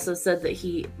I also said that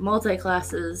he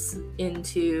multi-classes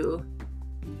into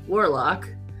warlock,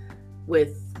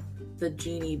 with the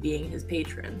genie being his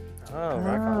patron. Oh,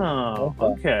 rock on.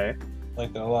 Oh, okay.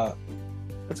 Like that a lot.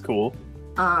 That's cool.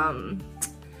 And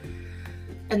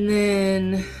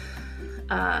then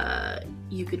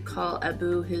you could call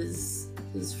Abu his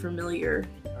familiar.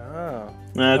 Oh,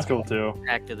 That's cool too.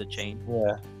 Back to the chain.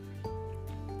 Yeah.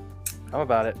 how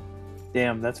about it?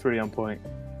 Damn, that's pretty on point.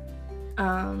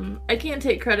 I can't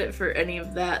take credit for any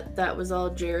of that. That was all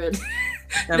Jared.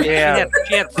 I mean, Yeah.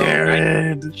 she had Rogue.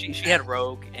 Jared. She had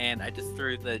Rogue, and I just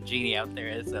threw the genie out there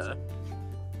as a.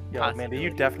 Yo, Mandy,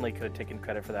 you possibility. definitely could have taken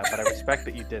credit for that, but I respect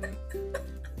that you didn't.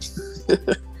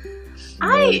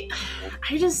 I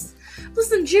just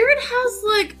listen. Jared has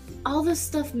like all this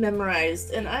stuff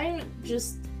memorized, and I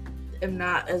just am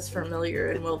not as familiar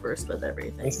and well versed with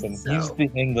everything. Listen, so. he's the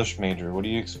English major. What do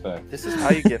you expect? This is how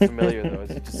you get familiar, though.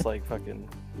 Is it just like fucking,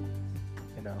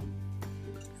 you know?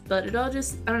 But it all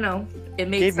just, I don't know. It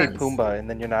made Gave sense. me Pumbaa, and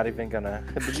then you're not even gonna.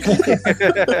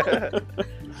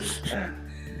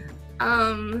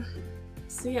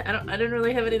 So yeah, I didn't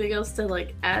really have anything else to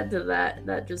like add to that.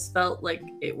 That just felt like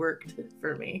it worked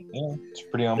for me. Yeah, it's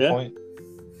pretty on Yeah. point.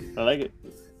 I like it.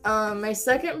 My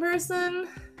second person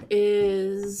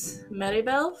is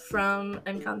Maribel from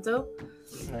Encanto.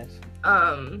 Nice.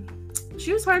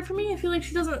 She was hard for me. I feel like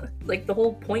she doesn't like the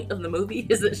whole point of the movie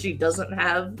is that she doesn't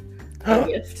have a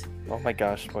gift. Oh my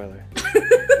gosh, spoiler.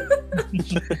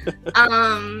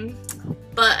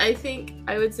 But I think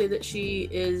I would say that she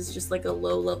is just like a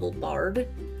low-level bard.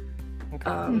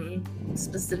 Okay.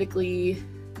 Specifically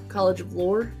College of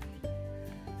Lore.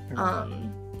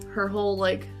 Her whole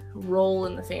like role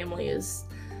in the family is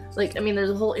like, I mean, there's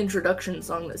a whole introduction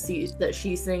song that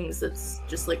she sings that's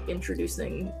just like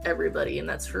introducing everybody, and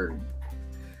that's her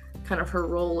kind of her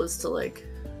role is to like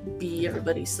be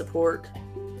everybody's support.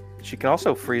 She can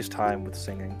also freeze time with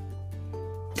singing.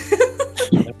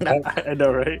 I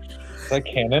know, right? Is that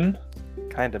canon?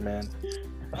 Kinda, man.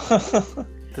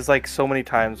 There's like so many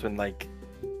times when like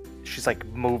she's like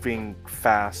moving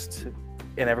fast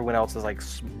and everyone else is like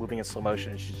moving in slow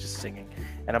motion and she's just singing.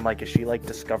 And I'm like, is she like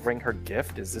discovering her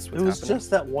gift? Is this It what's was happening? just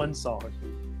that one song.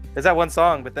 There's that one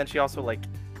song, but then she also like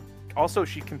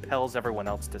she compels everyone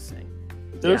else to sing.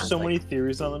 There's Yeah, so like- many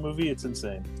theories on the movie. It's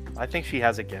insane. I think she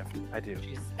has a gift. I do.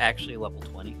 She's actually level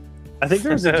 20. I think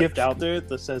there's a gift out there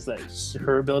that says that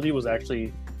her ability was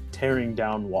actually tearing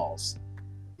down walls.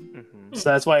 Hmm. So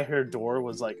that's why her door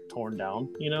was like torn down,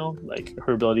 you know? Like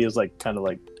her ability is like kind of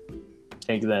like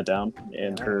taking that down.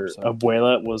 And her 100%.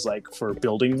 abuela was like for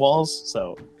building walls.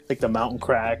 So like the mountain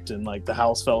cracked and like the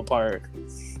house fell apart.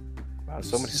 Wow,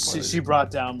 so many spoilers. She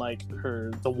brought down like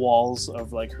the walls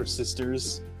of like her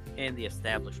sisters. And the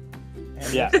establishment.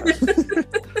 Yeah. I thought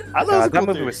it was a that cool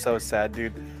movie theory. was so sad,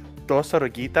 dude. Dos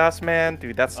Oruguitas, man,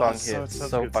 dude, that song so- hits such a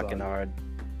so good fucking song. hard.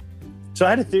 So I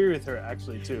had a theory with her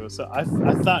actually too. So I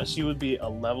thought she would be a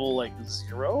level like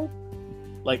 0,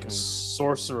 like Mhm.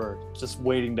 sorcerer, just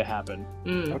waiting to happen.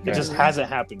 Okay. It just hasn't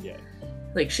happened yet.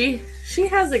 Like she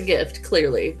has a gift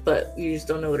clearly, but you just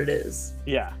don't know what it is.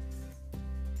 Yeah,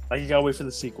 like you gotta wait for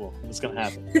the sequel. It's gonna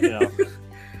happen. You know?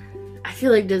 I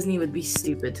feel like Disney would be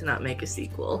stupid to not make a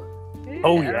sequel.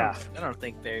 Oh, I don't- yeah. I don't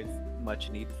think there's much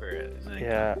need for it.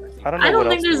 Yeah, I don't know. I don't what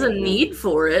think else there's they a would do. need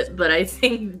for it, but I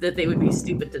think that they would be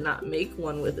stupid to not make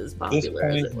one with as popular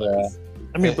as it point, was.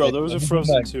 I mean, bro, there was a Anything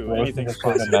Frozen that 2. grows Anything's in a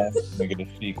certain possible. amount, make it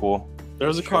a sequel. There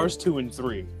was a Cars 2 and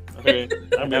 3. Okay, I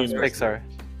That was mean, Pixar.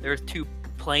 There's 2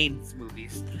 Planes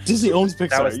movies. Disney owns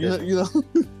Pixar. was You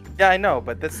know, Yeah, I know,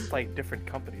 but that's like different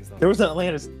companies though. there was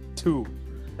Atlantis 2.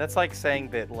 That's like saying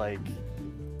that like,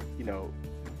 you know,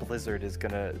 Blizzard is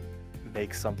gonna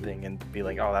make something and be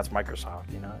like, oh, that's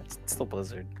Microsoft. You know, it's still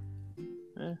Blizzard.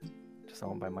 Eh. just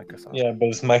owned by Microsoft. Yeah, but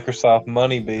it's Microsoft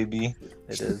money, baby.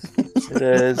 It is. It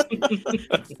is.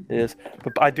 It is.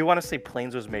 But I do want to say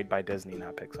Planes was made by Disney,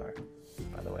 not Pixar.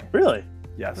 By the way. Really?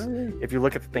 Yes. Really? If you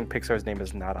look at the thing, Pixar's name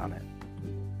is not on it.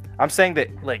 I'm saying that,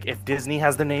 like, if Disney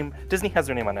has their name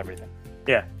on everything.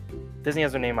 Yeah. Disney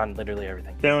has their name on literally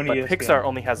everything. They own But ESPN. Pixar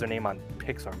only has their name on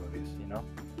Pixar movies, you know?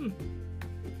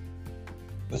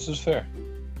 This is fair.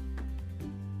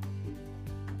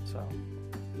 So.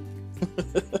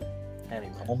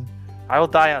 Anyway. I will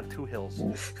die on two hills.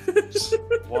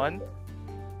 One,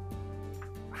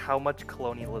 how much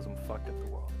colonialism fucked up the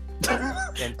world.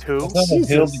 And two, It's not a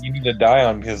hill that you need to die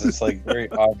on because it's like very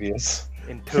obvious.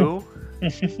 and two,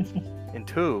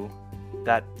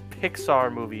 that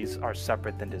Pixar movies are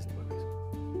separate than Disney movies.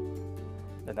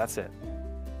 And that's it.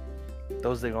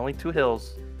 Those are the only two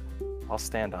hills I'll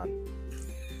stand on.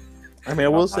 I mean, I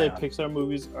will I'll say die on. Pixar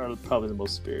movies are probably the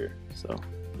most superior. So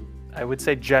I would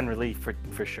say generally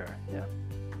for sure, yeah.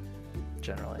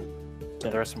 Generally. Yeah.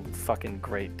 There are some fucking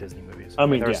great Disney movies. I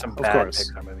mean, there are yeah, some of bad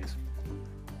course. Pixar movies.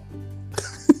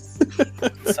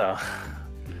 So,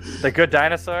 The Good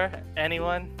Dinosaur,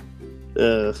 anyone?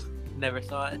 Never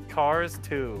saw it. Cars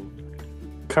 2.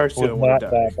 Cars 2 Was and 1 not are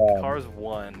that done. bad. Cars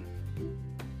 1.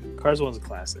 Cars 1's a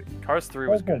classic. Cars 3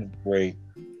 was Cars good. great.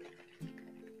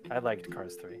 I liked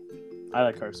Cars 3. I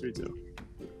like Cars 3 too.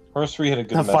 Cars 3 had a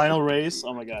good The message. final race,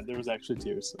 oh my god, there was actually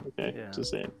tears. Okay, Yeah.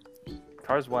 just saying.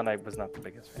 Cars 1 I was not the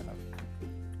biggest fan of,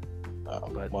 Oh,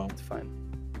 but well, it's fine.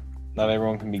 not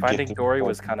everyone can be Finding gifted Dory with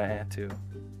was both. kind of too.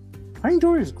 Finding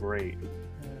Dory is great.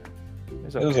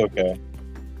 It It was okay.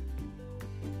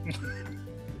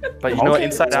 But you know what? Okay,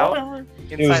 Inside Out? whatever.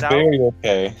 It was Inside Out, very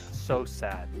okay. so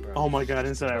sad, bro. Oh my god,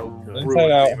 Inside Out. So ruined Inside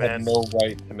me, Out man. had no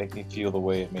right to make me feel the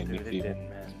way it made Dude, me it feel. didn't,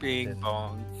 man. It Bing didn't.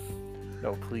 bong.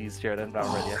 No, please, Jared, I'm not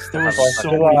ready. I still There were haven't- so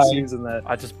July. many scenes in that.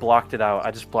 I just blocked it out.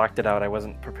 I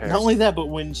wasn't prepared. Not only that, but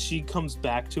when she comes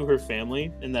back to her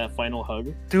family in that final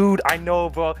hug, Dude, I know,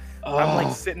 bro. I'm like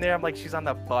oh, sitting there. I'm like, she's on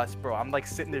the bus, bro. I'm like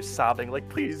sitting there sobbing, like,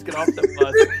 please get off the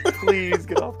bus. Please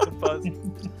get off the bus.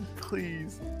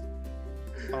 Please.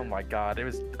 Oh my god, it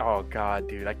was. Oh god,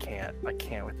 dude, I can't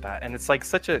with that. And it's like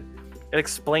such a. It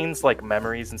explains like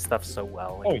memories and stuff so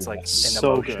well. Like, Oh, it's yeah. like in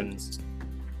So good. emotions.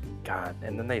 God,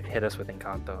 and then they'd hit us with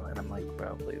Encanto, and I'm like,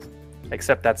 bro, please.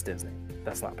 Except that's Disney.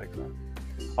 That's not Pixar.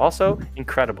 Also,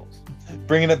 Incredibles.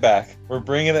 Bringing it back. We're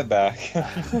bringing it back.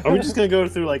 are we just gonna go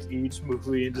through like each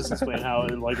movie and just explain how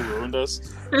it like ruined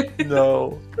us?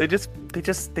 No, they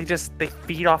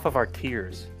feed off of our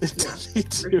tears. Me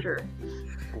For too. sure.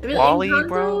 I mean, Wall-E, Encanto,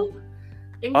 bro.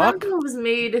 Encanto was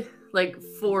made like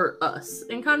for us.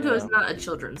 Encanto is Yeah. not a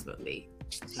children's movie.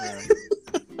 Yeah.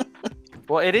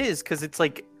 Well, it is because it's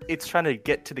like it's trying to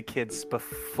get to the kids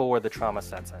before the trauma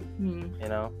sets in. Hmm. You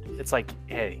know, it's like,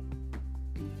 hey,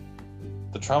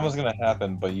 The trauma's gonna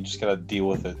happen, but you just gotta deal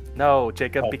with it. no,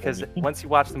 Jacob, Oh, because baby. once you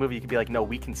watch the movie, you can be like, no,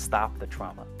 we can stop the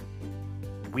trauma.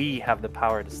 We have the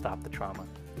power to stop the trauma.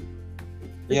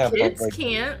 The Yeah, but, kids like-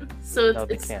 can't. So No,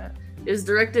 they it's can't. is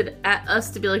directed at us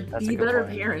to be like, That's a be good better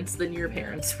point. parents than your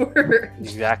parents were.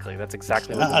 Exactly. That's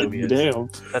exactly what the God movie is. damn.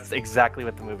 That's exactly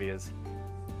what the movie is.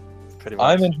 Pretty much.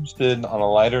 I'm interested on a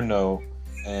lighter note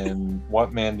in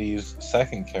what Mandy's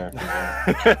second character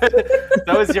was.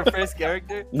 That was your first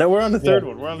character? No, we're on the third Yeah.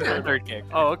 one. We're on the Yeah. third one. Third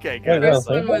character. Oh, okay, Yeah, good. yeah. First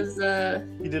one was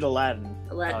He did Aladdin.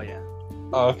 Aladdin. Oh, yeah.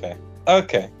 Oh, okay.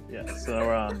 Okay. Yeah, so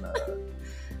we're on.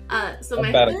 So I'm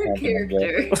my bad at third compliment,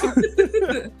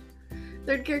 character,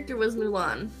 third character was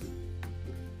Mulan.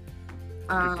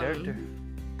 Good character.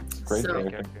 Great so character.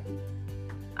 Character.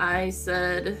 I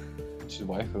said, She's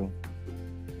waifu.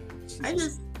 I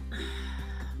just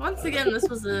once again this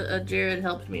was a Jared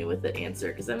helped me with the answer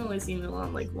because I've only seen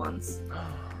Mulan like once.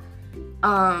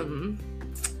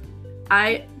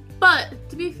 But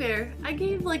to be fair, I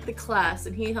gave like the class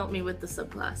and he helped me with the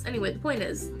subclass. Anyway, the point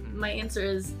is, my answer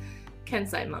is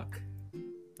Kensai Monk.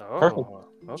 Oh, Perfect.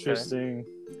 okay. Interesting.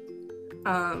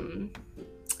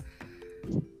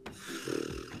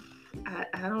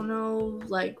 I don't know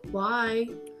like why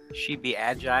She be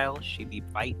agile. She be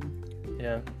fighting.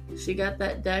 Yeah. she got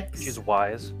that dex. She's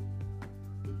wise.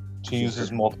 She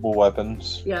uses multiple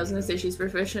weapons. Yeah, I was gonna say she's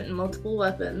proficient in multiple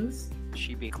weapons.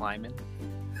 She be climbing.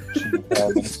 She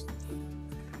uses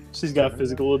She's got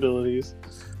physical abilities.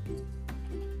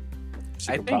 She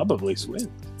I could think- probably swim.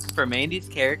 For Mandy's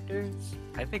characters,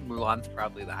 I think Mulan's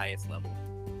probably the highest level.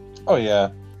 Oh yeah.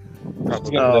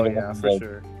 Probably. Oh yeah, for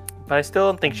sure. But I still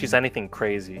don't think she's anything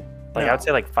crazy. Like, I would No.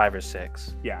 say like 5 or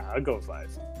 6. Yeah, I'd go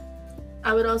 5.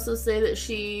 I would also say that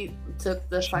she took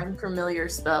the Find Familiar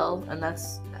spell, and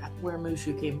that's where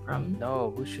Mushu came from.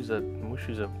 No, Mushu's a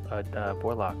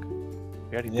Warlock.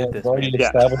 We already Yeah, did it's this. already Man.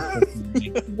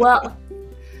 established. Well,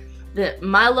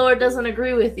 my lore doesn't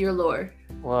agree with your lore.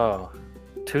 Whoa.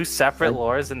 2 separate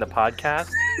lores in the podcast?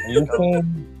 Are you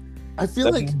saying I feel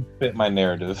that like doesn't fit my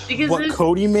narrative? Because what if,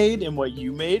 Cody made and what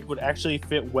you made would actually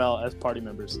fit well as party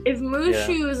members. if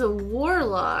Mushu is a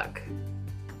warlock,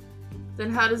 then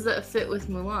how does that fit with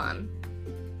Mulan?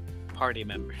 Party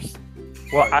members.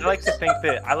 Well, I like to think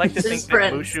that His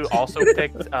friends. Mushu also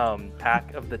picked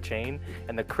Pack of the Chain,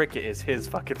 and the cricket is his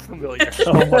fucking familiar.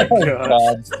 Oh my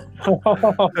god.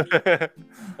 God.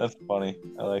 That's funny.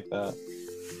 I like that.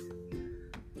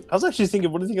 I was actually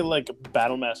thinking, what do you think of like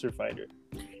Battlemaster Fighter?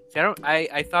 See,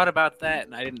 I thought about that,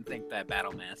 and I didn't think that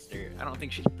Battlemaster. I don't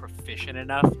think she's proficient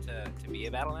enough to be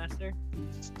a Battlemaster.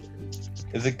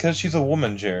 Is it because she's a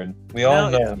woman, Jared? We all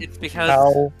know It's because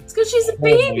how. It's because she's a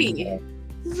baby.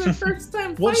 This is her first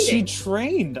time Well, she fighting.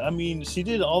 trained. I mean, she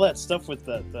did all that stuff with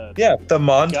the Yeah, the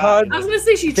montage. I was gonna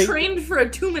say she They- trained for a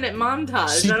 2-minute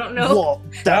montage. She- I don't know. Well,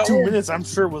 that That 2 was- minutes, I'm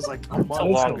sure, was like a It's a month.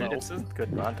 long I don't know. It's a good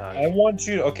I montage. want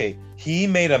you. Okay, he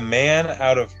made a man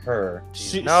out of her.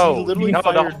 She No, literally the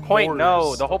fired whole point. No,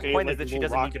 mortars, the whole okay, point like is that she little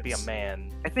doesn't need to be a rockets.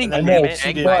 man. I think I And know, then Li she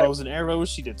Shang did might- bows and arrows.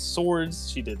 She did swords.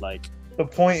 She did like The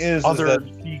point is Other-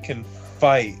 that he can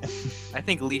fight. I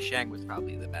think Li Shang was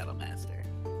probably the Battlemaster.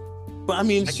 But I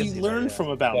mean, I can she see that, learned yeah. from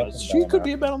a Battlemaster. Definitely She could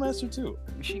be a Battlemaster too.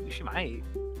 She might.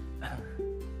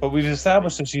 But we've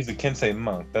established that she's a Kensei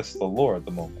monk. That's the lore at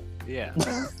the moment. Yeah.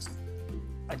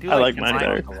 I do I like Kensei mine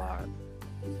Monk a lot.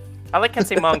 I like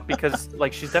Kensei Monk because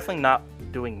like she's definitely not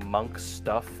doing monk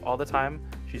stuff all the time.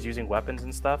 She's using weapons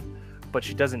and stuff, but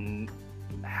she doesn't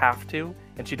have to,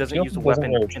 and she doesn't She use a also doesn't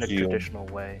weapon wear a in a shield. traditional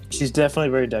way. She's definitely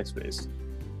very dex based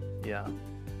Yeah.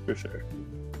 for sure.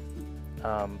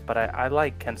 But I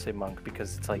like Kensei Monk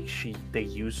because it's like they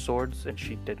use swords and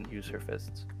she didn't use her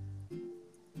fists.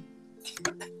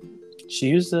 She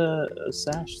used a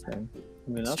sash thing. I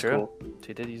mean, that's true. cool.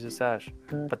 She did use a sash,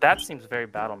 but that seems very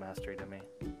battle mastery to me.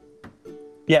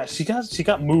 Yeah, she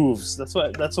got moves. That's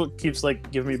what keeps like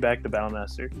giving me back to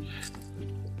Battlemaster.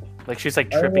 Like she's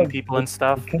like I tripping like- people and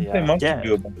stuff. Kensei Yeah. monk Yeah. can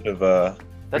do a bunch of That's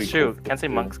pretty true. cool Kensei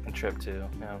stuff, monks can trip too.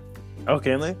 Yeah. Oh,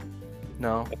 can they?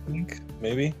 No, I think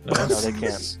maybe. no, they can't. I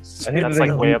think That's they,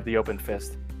 like way up the open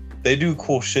fist. they do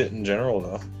cool shit in general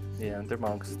though. Yeah, they're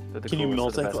monks. They're the Can you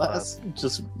coolest, they're the best multi-class?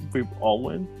 Just we all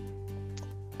win.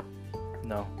 class.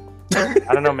 No.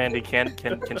 I don't know, Mandy. Can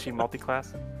she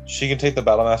multi-class? She can take the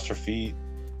Battlemaster feat.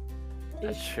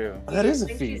 That's true. That is a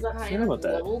think feat. She's a I high forgot about enough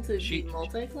that. level to She- be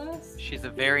multi-class. She's a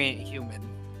variant human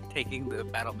taking the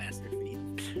Battlemaster feat.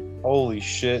 Holy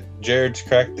shit! Jared's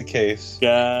cracked the case.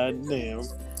 God damn.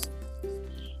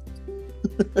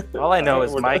 All I know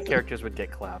is We're my done. characters would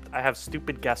get clapped. I have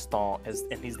stupid Gaston,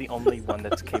 and he's the only one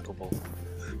that's capable.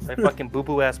 I fucking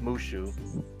boo-boo ass Mushu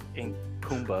in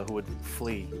Pumbaa who would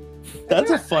flee. That's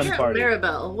a I fun got party.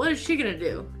 Maribel. What is she gonna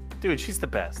do? Dude, she's the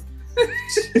best.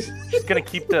 She's gonna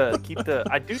keep the.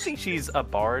 I do think she's a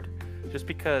bard, just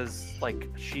because like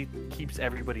she keeps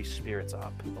everybody's spirits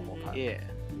up the whole time. Yeah.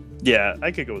 Yeah, I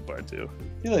could go with Bard too.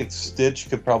 I feel like Stitch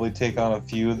could probably take on a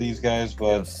few of these guys,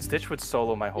 but Stitch would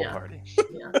solo my whole Yeah. party.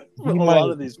 Yeah. A he lot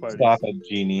might of these parties. stop at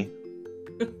Genie.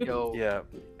 Yo. Yeah,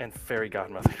 and fairy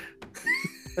godmother.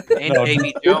 And No,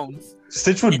 Amy Jones.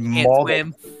 Stitch would It can't maul the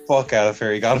swim. fuck out of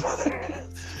Fairy Godmother.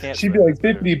 Can't She'd be swim, like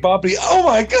that's true. bippity boppity. Oh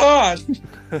my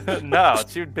god! No,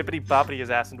 she would bippity boppity his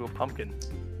ass into a pumpkin.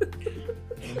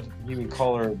 He would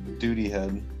call her duty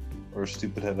head or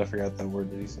stupid head. I forgot that word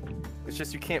that he said. It's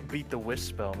just you can't beat the wish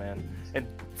spell, man. And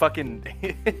fucking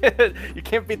you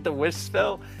can't beat the wish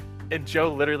spell. And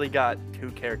Joe literally got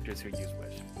 2 characters who use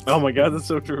wish. Oh my god, that's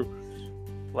so true.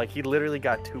 Like he literally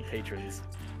got 2 patrons.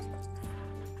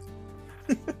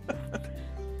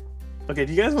 Okay,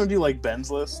 do you guys want to do like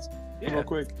Ben's list Yeah. real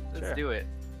quick? Let's Sure. do it.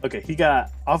 Okay, he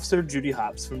got Officer Judy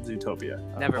Hopps from Zootopia.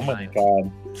 Never Oh my mind.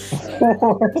 god.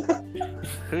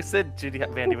 Who said Judy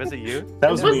Vandy? Was it you? That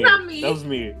was It was me. not me. That was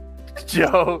me.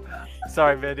 Joe.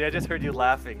 Sorry, Vandy. I just heard you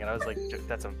laughing, and I was like,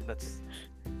 that's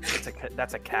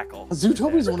a cackle.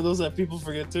 Zootopia is one of those that people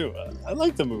forget too. I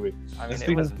like the movie. I mean, That's it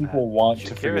because wasn't people bad. want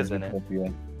to Shakira's forget in it.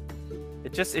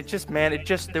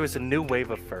 Zootopia. There was a new wave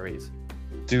of furries.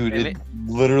 Dude, And it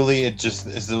literally, it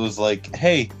was like,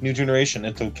 hey, new generation,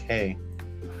 it's okay.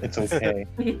 It's okay.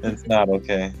 It's not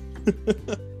okay.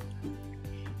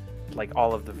 Like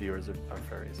all of the viewers are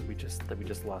furries. We just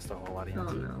lost a whole audience.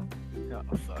 Oh no.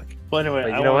 Oh, fuck. But anyway,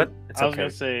 But I you know want- what? It's I was okay.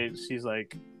 gonna say she's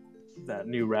like that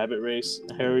new rabbit race,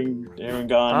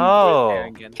 Herringon, Oh,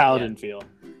 Arrogant. Paladin feel.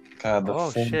 God, the Oh,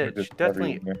 full shit, nerd is she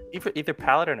definitely- everywhere. either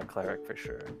paladin or cleric for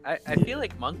sure. I feel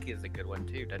like Monk is a good one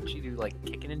too. Doesn't she do like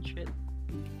kicking and shit?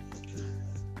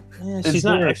 she's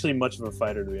not actually much of a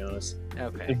fighter, to be honest.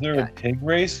 Okay. Is there a pig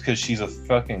race? Because she's a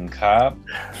fucking cop.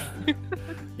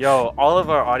 Yo, all of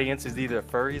our audience is either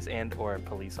furries and or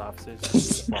police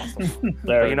officers. That's awesome.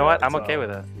 There But we you know go, what? I'm that's okay all.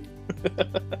 with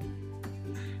it.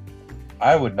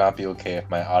 I would not be okay if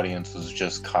my audience was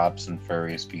just cops and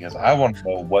furries because I want to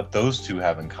know what those two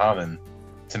have in common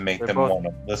to make They're them both- want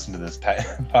to listen to this Both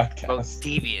podcast.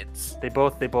 deviants. They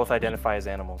both identify as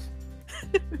animals.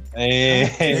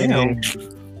 Hey. Damn.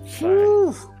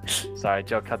 Sorry. Sorry,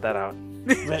 Joe, cut that out.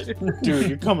 Dude,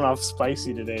 you're coming off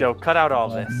spicy today. Joe, cut out all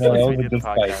this. No, that Let's was a redo the good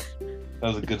podcast. spice. That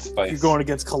was a good spice. You're going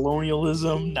against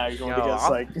colonialism. Now you're going Yo, against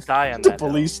I'll like die on the that hill.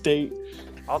 police state.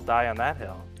 I'll die on that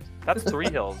hill. That's 3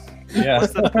 hills. Yeah.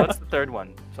 What's the third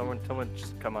one? Someone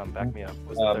just come on, back me up.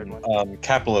 What's the third one?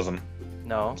 Capitalism.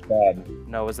 No, It's bad.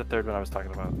 no, was the third one I was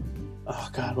talking about? Oh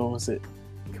God, what was it?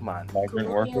 Come on. Migrant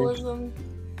workers. Colonialism.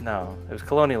 No, it was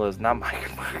colonialism, not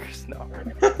migrant workers. No.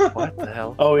 What the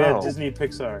hell? Oh yeah, No. Disney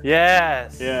Pixar.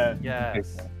 Yes. Yeah.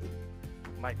 Yes.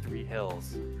 My 3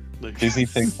 hills. Disney,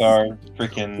 Pixar,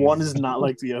 freaking. One is not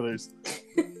like the others.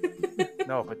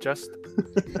 No, but just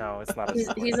no, it's not.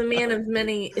 He's a man of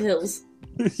many hills.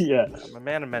 Yeah. I'm a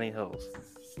man of many hills.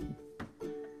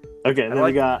 Okay, I then we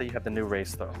like got. that you have the new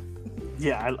race though.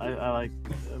 Yeah, I like.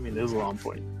 I mean, it was a long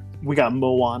point. We got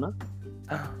Moana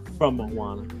from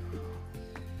Moana.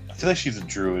 I feel like she's a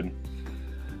druid.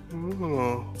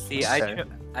 See, Okay.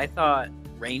 I thought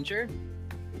Ranger,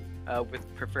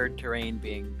 with preferred terrain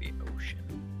being the ocean.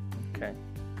 Okay,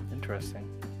 interesting.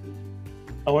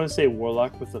 I want to say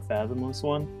Warlock with the Fathomless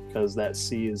one because that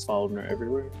sea is following her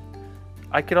everywhere.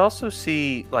 I could also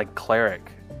see like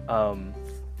cleric,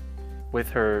 with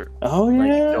her Oh like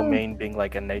yeah. domain being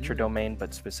like a nature domain,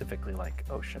 but specifically like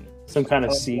ocean. Some kind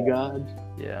of Oh, sea yeah. god.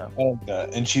 Yeah, I like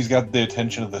that. And she's got the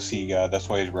attention of the sea god. That's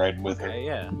why he's riding with her. Okay,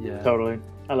 yeah. yeah. Totally.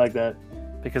 I like that.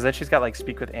 Because then she's got like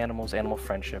speak with animals, animal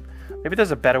friendship. Maybe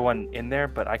there's a better one in there,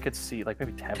 but I could see like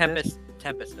maybe Tempest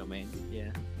domain.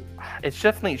 Yeah. It's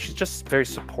definitely she's just very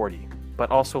supporty, but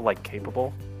also like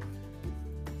capable.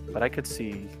 But I could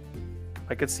see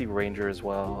Ranger as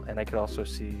well, and I could also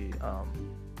see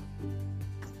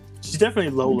She's definitely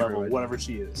low level, Druid. whatever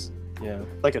she is. yeah.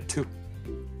 Like a 2.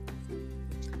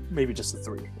 Maybe just a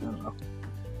 3. I don't know.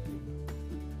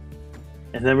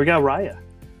 And then we got Raya.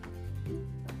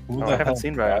 Who Oh, the I haven't hell-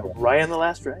 seen Raya. Raya and the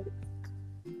Last Dragon.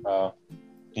 Oh.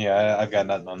 Yeah, I've got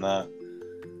nothing on that.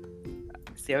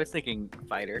 See, I was thinking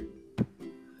fighter.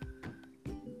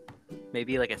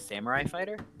 Maybe like a samurai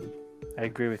fighter. I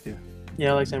agree with you.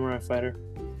 Yeah, I like Samurai Fighter.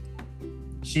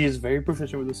 She is very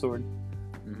proficient with the sword.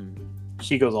 Mm-hmm.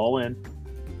 She goes all in.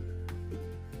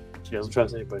 She doesn't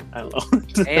trust anybody. I don't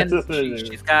know. And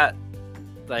she's got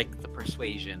like the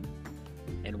persuasion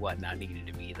and whatnot needed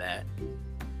to be that.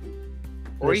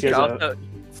 Or you She could has a- also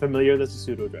familiar that's a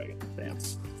pseudo dragon. Damn.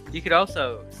 you could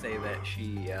also say that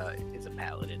she is a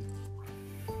paladin,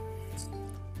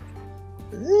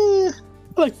 I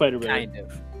like fighter better. kind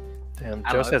of. Damn,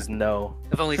 I Joe love says no.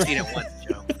 I've only seen it once,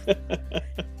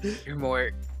 Joe. You're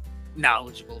more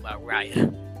knowledgeable about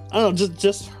Raya. I don't know,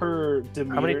 just her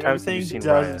demeanor. many and times have you everything seen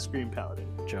doesn't Raya? scream paladin.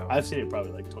 Joe. I've seen it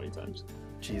probably like 20 times.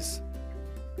 Jeez.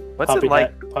 What's Poppy it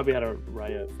like? Poppy had a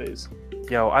Raya phase.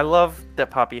 Yo, I love that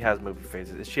Poppy has movie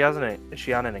phases. Is she on an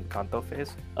Encanto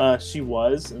phase? She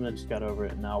was, and then she got over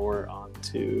it. Now we're on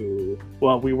to.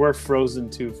 Well, we were Frozen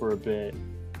 2 for a bit.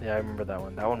 Yeah, I remember that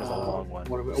one. That one was a long one.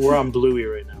 We're on Bluey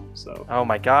right now, so. Oh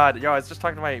my god. Yo, I was just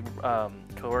talking to my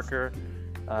coworker,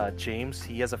 James.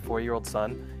 He has a 4-year-old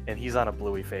son, and he's on a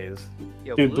Bluey phase.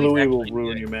 Yo, Dude, Bluey's Bluey will actually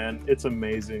ruin good. you, man. It's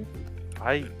amazing.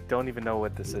 I don't even know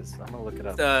what this is. I'm gonna look it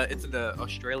up. It's the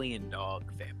Australian dog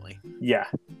family. Yeah.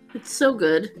 It's so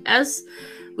good. As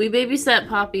we babysat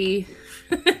Poppy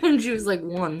when she was like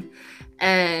 1,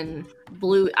 and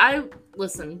Bluey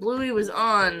was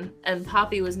on, and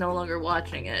Poppy was no longer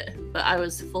watching it, but I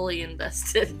was fully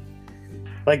invested.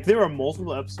 Like, there are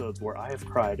multiple episodes where I have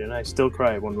cried, and I still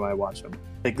cry when I watch them.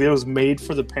 Like, it was made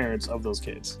for the parents of those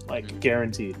kids. Like,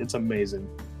 guaranteed. It's amazing.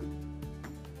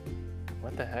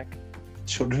 What the heck?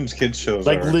 Children's kids shows.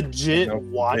 Like, are, legit, you know,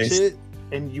 watch based- it,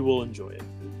 and you will enjoy it.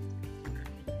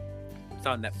 It's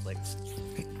on Netflix.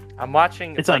 I'm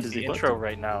watching It's on like, Disney the Plus. intro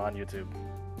right now on YouTube.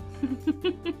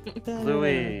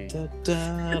 Bluey. I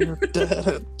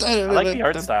like the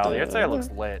art style. The art style looks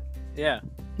lit. Yeah.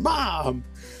 Mom!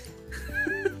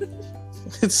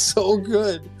 It's so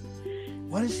good.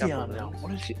 What is she Got on now? balloons.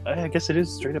 What is she? I guess it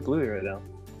is straight up Bluey right now.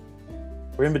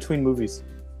 We're in between movies.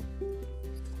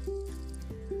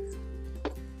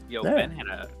 Yo, Yeah.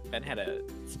 Ben had a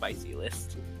spicy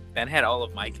list. Ben had all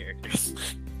of my characters.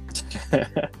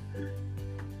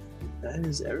 That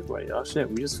is everybody. Oh shit,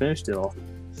 we just finished it all.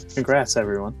 Congrats,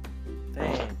 everyone.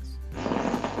 Thanks.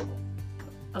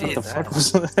 What the fuck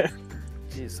was that?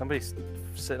 Jeez, somebody's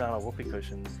sitting on a whoopee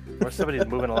cushion. Or somebody's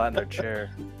moving a lot in their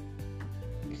chair.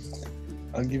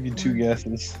 I'll give you 2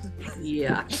 guesses.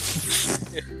 Yeah.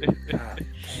 God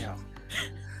damn.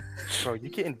 Bro, you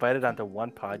get invited onto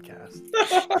one podcast.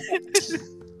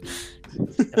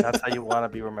 And that's how you want to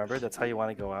be remembered? That's how you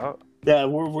want to go out? Yeah,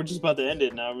 we're just about to end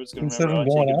it now. We're just gonna Instead remember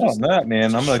of going out on that,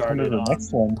 man, I'm gonna come to sharded the on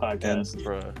next one. podcast.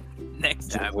 Bro.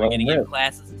 Next time, Well, we're gonna give rip.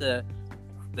 classes to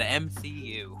the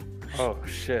MCU. Oh,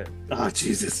 shit. Oh,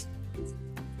 Jesus.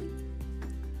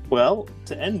 Well,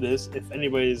 to end this, if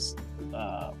anybody's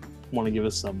want to give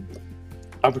us some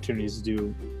opportunities to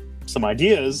do some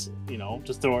ideas, you know,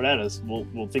 just throw it at us.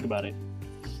 We'll think about it.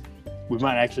 We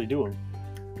might actually do them.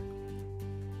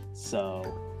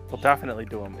 So We'll definitely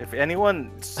do them. If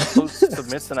anyone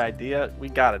submits an idea, we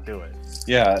gotta do it.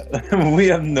 Yeah, we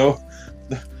have no.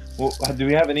 Well, do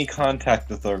we have any contact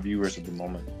with our viewers at the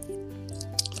moment?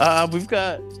 we've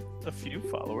got a few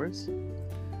followers.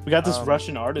 We got this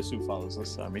Russian artist who follows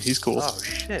us. I mean, he's cool. Oh,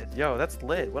 shit. Yo, that's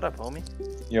lit. What up, homie?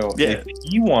 Yo, Yeah. if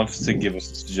he wants to give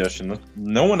us a suggestion,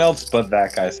 no one else but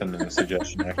that guy sent in a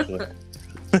suggestion, actually.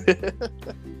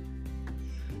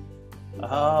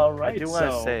 All right. I do want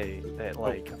to say that,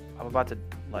 like, I'm about to,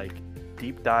 like,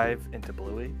 deep dive into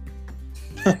Bluey.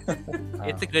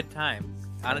 It's a good time.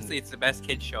 Honestly, it's the best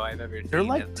kids show I've ever seen. They're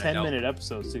like as an 10-minute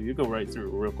episodes, too. You go right through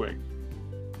real quick.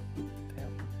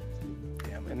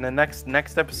 Damn. In the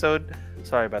next episode,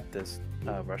 sorry about this,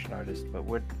 Russian artist, but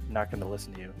we're not going to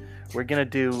listen to you. We're going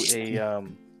to do a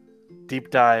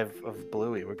deep dive of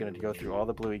Bluey. We're going to go through all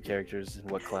the Bluey characters and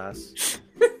what class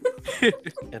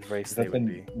and race Is they that would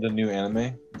be. the new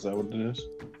anime? Is that what it is?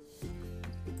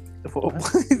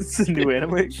 It's a new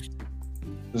anime.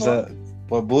 Is that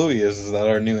what Bluey is? Is that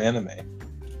our new anime?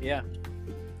 Yeah,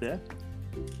 Yeah.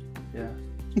 Yeah.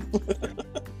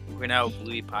 we're now a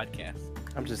Bluey podcast.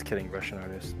 I'm just kidding, Russian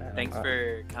artist. Man, Thanks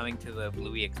for coming to the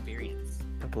Bluey experience.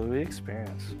 the Bluey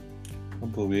experience. A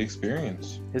Bluey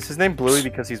experience. Is his name Bluey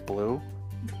because he's blue?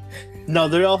 No,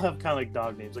 they all have kind of like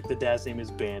dog names. Like the dad's name is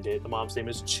Bandit, the mom's name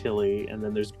is Chili, and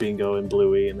then there's Bingo and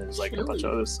Bluey, and there's like a bunch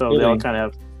of others. So they all Chili. kind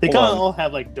of all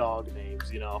have like dog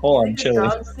names, you know. Hold on, The Chili.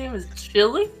 dog's name is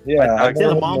Chili? Yeah, My I dog- yeah,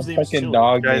 the know mom's a name is fucking Chili.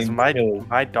 dog Guys, named Chili.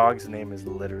 my dog's name is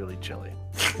literally Chili.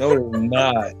 No, it's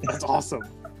not. That's awesome.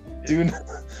 Do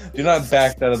not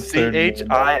back that absurd.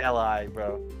 Chili,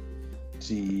 bro.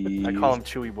 Jeez. I call him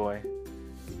Chewy Boy.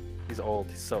 He's old.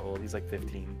 He's so old. He's like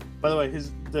 15. By the way,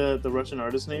 the Russian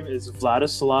artist name is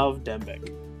Vladislav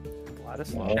Dembek.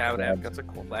 Vladislav. Shout out. That's a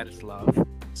cool name. Vladislav.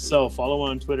 So follow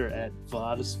on Twitter at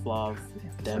Vladislav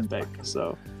Dembek.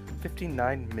 So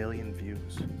 59 million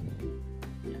views.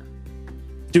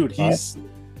 dude, he's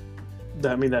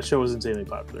I mean that show was insanely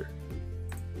popular.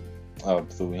 Oh,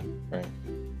 Bluey, right?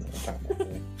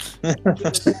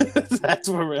 That's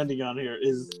where we're ending on here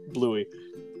is Bluey.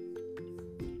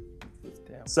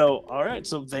 Damn. So, all right.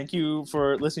 So, thank you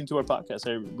for listening to our podcast.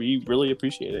 We really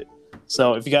appreciate it.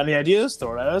 So, if you got any ideas,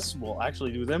 throw it at us. We'll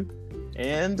actually do them.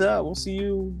 And we'll see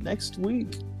you next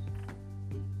week.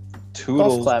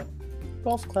 Toodles. Golf clap.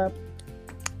 Golf clap.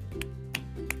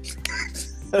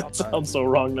 That sounds so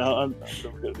wrong now. I'm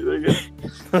never going to do that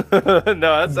again.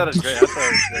 No, that sounded great.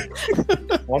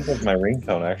 That One was my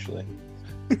ringtone, actually.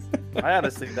 I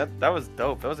honestly, that was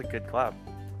dope. That was a good clap.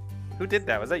 Who did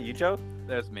that? Was that you, Joe?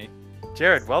 That was me.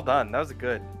 Jared, well done. That was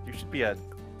good. You should be a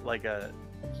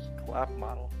clap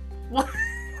model.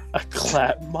 A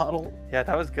clap model. Yeah,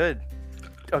 that was good.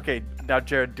 Okay, now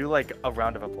Jared, do like a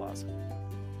round of applause.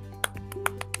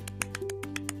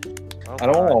 Well I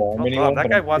don't done. know. Well I mean, done. That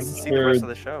but guy I'm wants to pretty see the rest sure-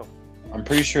 of the show. I'm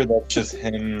pretty sure that's just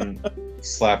him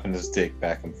slapping his dick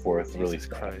back and forth really Jesus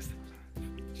fast. Christ.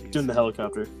 Jeez. Doing the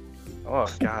helicopter. Oh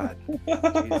God.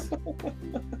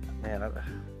 Man,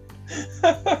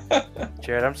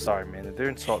 Jared, I'm sorry, man. They're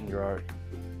insulting your art.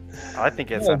 I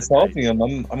think it's I'm insulting him.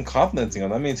 I'm complimenting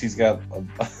him. That means he's got. All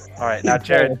right, now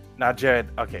Jared.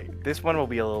 Okay, this one will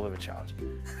be a little bit of a challenge.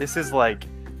 This is like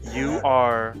you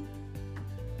are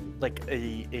like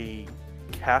a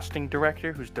casting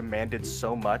director who's demanded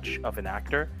so much of an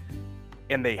actor,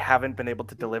 and they haven't been able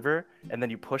to deliver, and then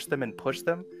you push them,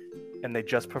 and they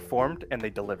just performed and they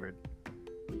delivered.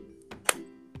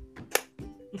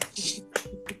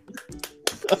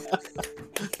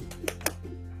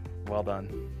 Well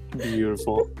done.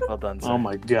 Beautiful. Well done, sir. Oh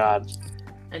my god.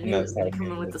 I knew it was going to come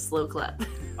in with the slow clap.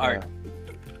 Art.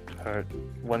 All right,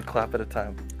 one clap at a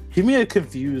time. Give me a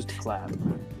confused clap.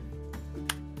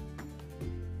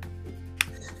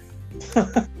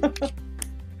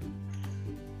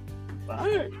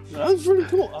 Alright. That's pretty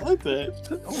cool. I like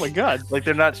that. Oh my god. Like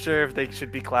they're not sure if they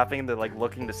should be clapping. They're like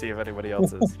looking to see if anybody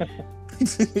else is,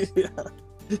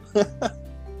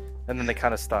 and then they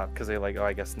kind of stop because they're like, oh,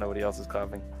 I guess nobody else is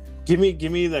clapping. Give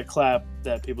me that clap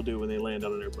that people do when they land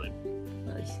on an airplane.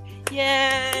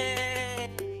 Yay!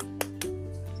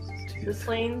 The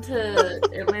plane to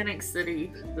Atlantic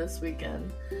City this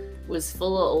weekend was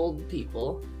full of old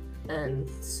people, and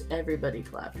everybody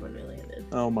clapped when we landed.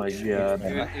 Oh my god.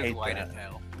 It I was hate white that. as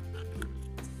hell.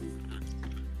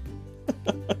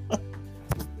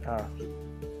 Ah.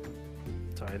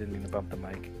 Sorry, I didn't mean to bump the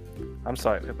mic. I'm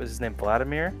sorry. Was his name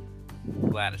Vladimir?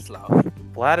 Vladislav.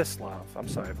 Vladislav. I'm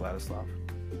sorry, Vladislav.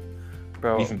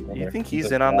 Bro, Even do better. you think he's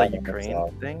Just in on the Vladislav.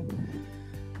 Ukraine thing?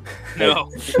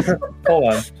 No.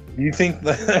 Hold on. Do you think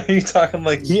that? Are you talking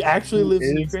like He actually lives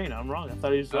in is? Ukraine. I'm wrong. I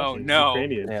thought he was Oh, Russian. no.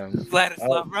 Ukrainian. Damn.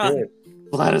 Vladislav, run!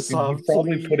 shit. Vladislav, He's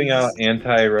probably please. putting out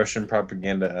anti-Russian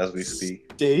propaganda as we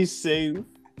speak. Stay safe.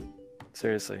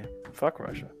 Seriously. Fuck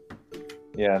Russia.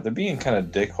 Yeah, they're being kind of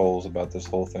dickholes about this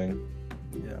whole thing.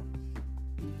 Yeah.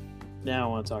 Now I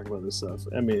want to talk about this stuff.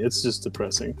 I mean, it's just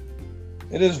depressing.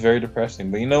 It is very depressing,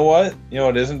 but you know what? You know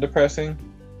what isn't depressing?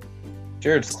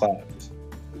 Jared's claps.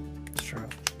 It's true.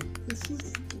 This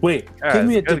is Wait, Yeah, give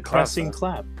me a it's a good depressing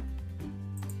clap, clap.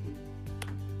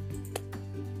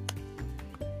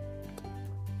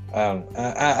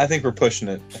 I think we're pushing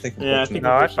it. I think we're Yeah, I pushing think-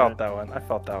 No, I Pushing felt it. that one. I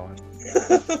felt that one.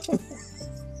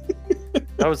 it.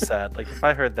 That was sad. Like, if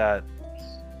I heard that,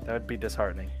 that would be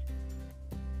disheartening.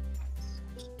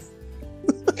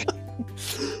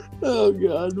 Oh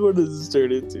god, what does this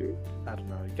turn into? I don't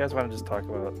know. You guys want to just talk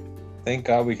about Thank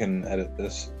God we can edit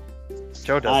this.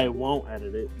 Joe does. I won't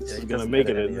edit it. Yeah, This he is gonna doesn't make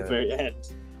it edit at the any very end.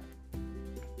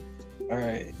 All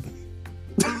right.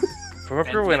 Remember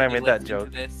Ben's when I gonna be made that listening joke?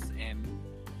 to this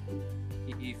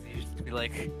and he's just gonna be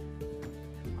like,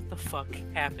 what the fuck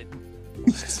happened?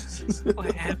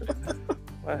 What happened?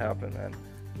 What happened, man?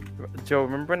 Joe,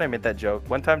 remember when I made that joke?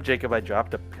 One time, Jacob, I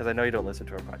dropped because I know you don't listen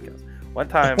to our podcast. One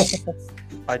time,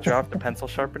 I dropped a pencil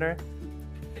sharpener,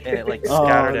 and it like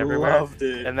scattered I everywhere. loved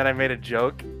it. And then I made a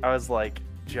joke. I was like,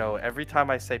 Joe, every time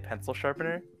I say pencil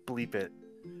sharpener, bleep it.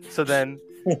 So then,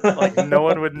 like, no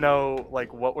one would know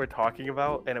like what we're talking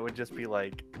about, and it would just be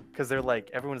like, because they're like,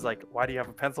 everyone's like, why do you have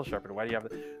a pencil sharpener? Why do you have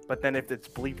it? But then if it's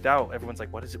bleeped out, everyone's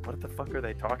like, what is it? What the fuck are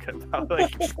they talking about?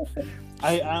 Like,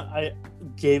 I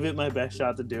gave it my best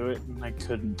shot to do it, and I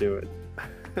couldn't do it.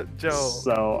 Joe,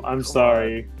 So I'm come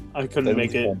sorry. I couldn't That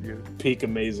make was it fun. you. peak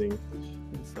amazing.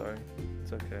 I'm sorry.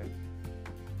 It's okay.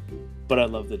 But I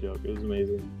love the joke. It was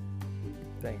amazing.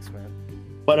 Thanks, man.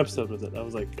 What episode was it? I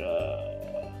was like,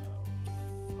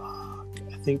 fuck.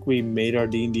 I think we made our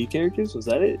D&D characters. Was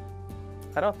that it?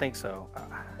 I don't think so.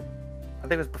 I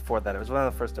think it was before that. It was one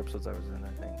of the first episodes I was in, I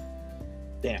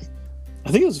think.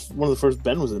 I think it was one of the first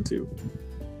Ben was in too.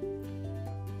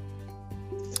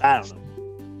 I don't know.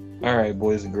 All right,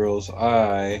 boys and girls,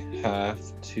 I have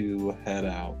to head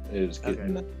out. It is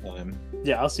getting Okay. that time.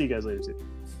 Yeah, I'll see you guys later too.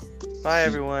 Bye,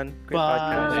 everyone. Great Bye.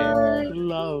 podcast.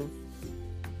 Love.